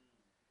tonight.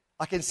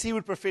 I can see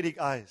with prophetic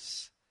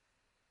eyes.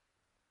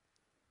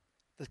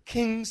 The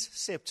king's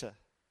scepter,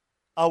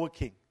 our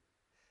king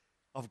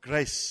of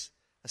grace.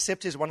 A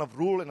scepter is one of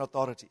rule and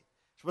authority.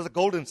 It was a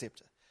golden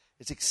scepter.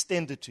 It's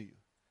extended to you.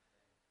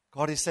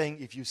 God is saying,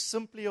 if you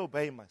simply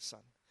obey, my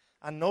son,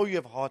 I know you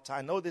have a hard time.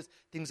 I know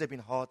things have been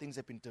hard, things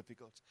have been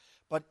difficult.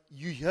 But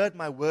you heard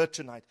my word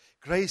tonight.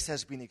 Grace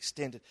has been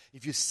extended.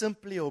 If you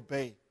simply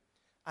obey,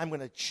 I'm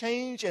going to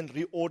change and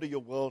reorder your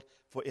world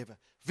forever.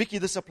 Vicky,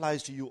 this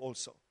applies to you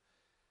also.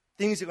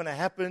 Things are going to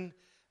happen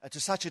to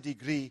such a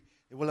degree,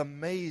 it will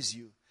amaze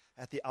you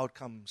at the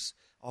outcomes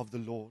of the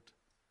Lord.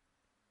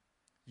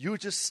 You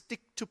just stick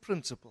to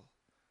principle.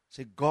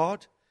 Say,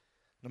 God,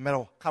 no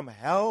matter come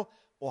hell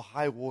or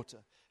high water,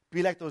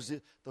 be like those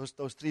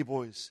 3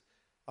 boys.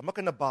 I'm not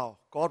going to bow.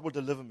 God will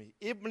deliver me.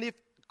 Even if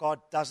God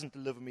doesn't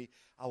deliver me,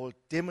 I will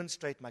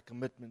demonstrate my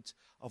commitment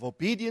of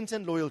obedience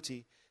and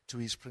loyalty to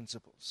His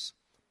principles.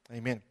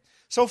 Amen.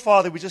 So,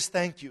 Father, we just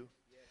thank you.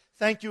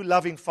 Thank you,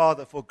 loving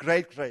Father, for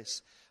great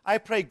grace. I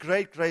pray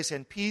great grace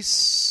and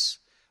peace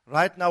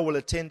right now will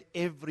attend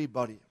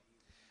everybody.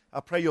 I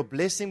pray your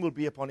blessing will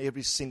be upon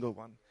every single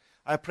one.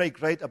 I pray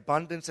great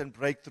abundance and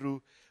breakthrough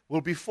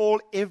will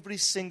befall every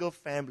single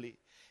family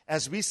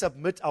as we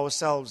submit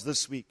ourselves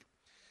this week.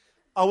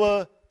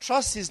 Our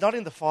trust is not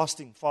in the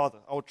fasting, Father.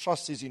 Our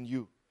trust is in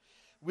you.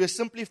 We are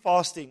simply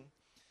fasting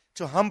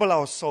to humble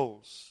our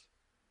souls,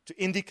 to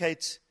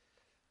indicate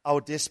our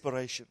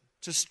desperation,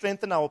 to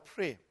strengthen our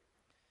prayer.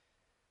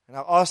 And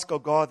I ask, oh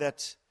God,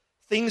 that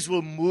things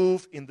will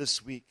move in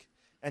this week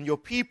and your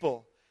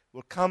people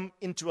will come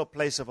into a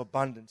place of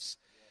abundance.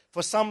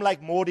 For some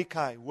like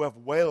Mordecai who have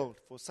wailed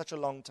for such a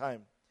long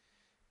time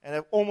and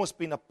have almost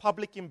been a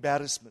public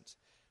embarrassment.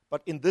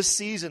 But in this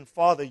season,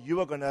 Father, you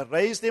are going to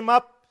raise them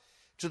up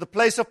to the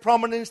place of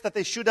prominence that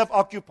they should have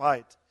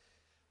occupied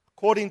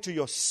according to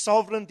your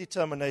sovereign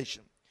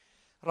determination.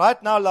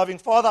 Right now, loving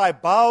Father, I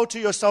bow to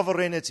your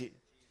sovereignty.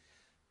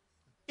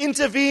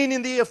 Intervene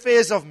in the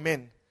affairs of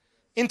men.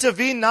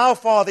 Intervene now,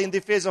 Father, in the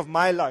affairs of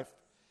my life.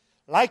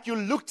 Like you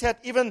looked at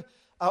even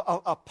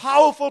a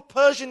powerful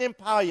Persian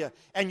empire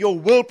and your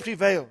will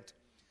prevailed.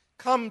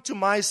 Come to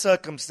my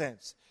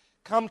circumstance.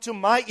 Come to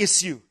my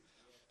issue.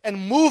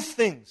 And move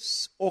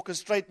things.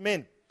 Orchestrate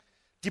men.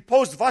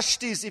 Depose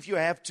Vashtis if you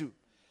have to.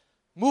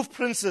 Move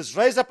princes.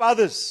 Raise up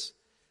others.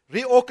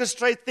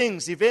 Reorchestrate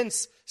things,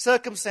 events,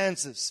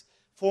 circumstances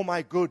for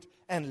my good.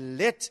 And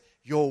let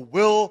your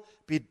will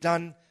be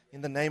done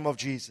in the name of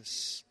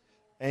Jesus.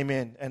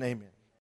 Amen and amen.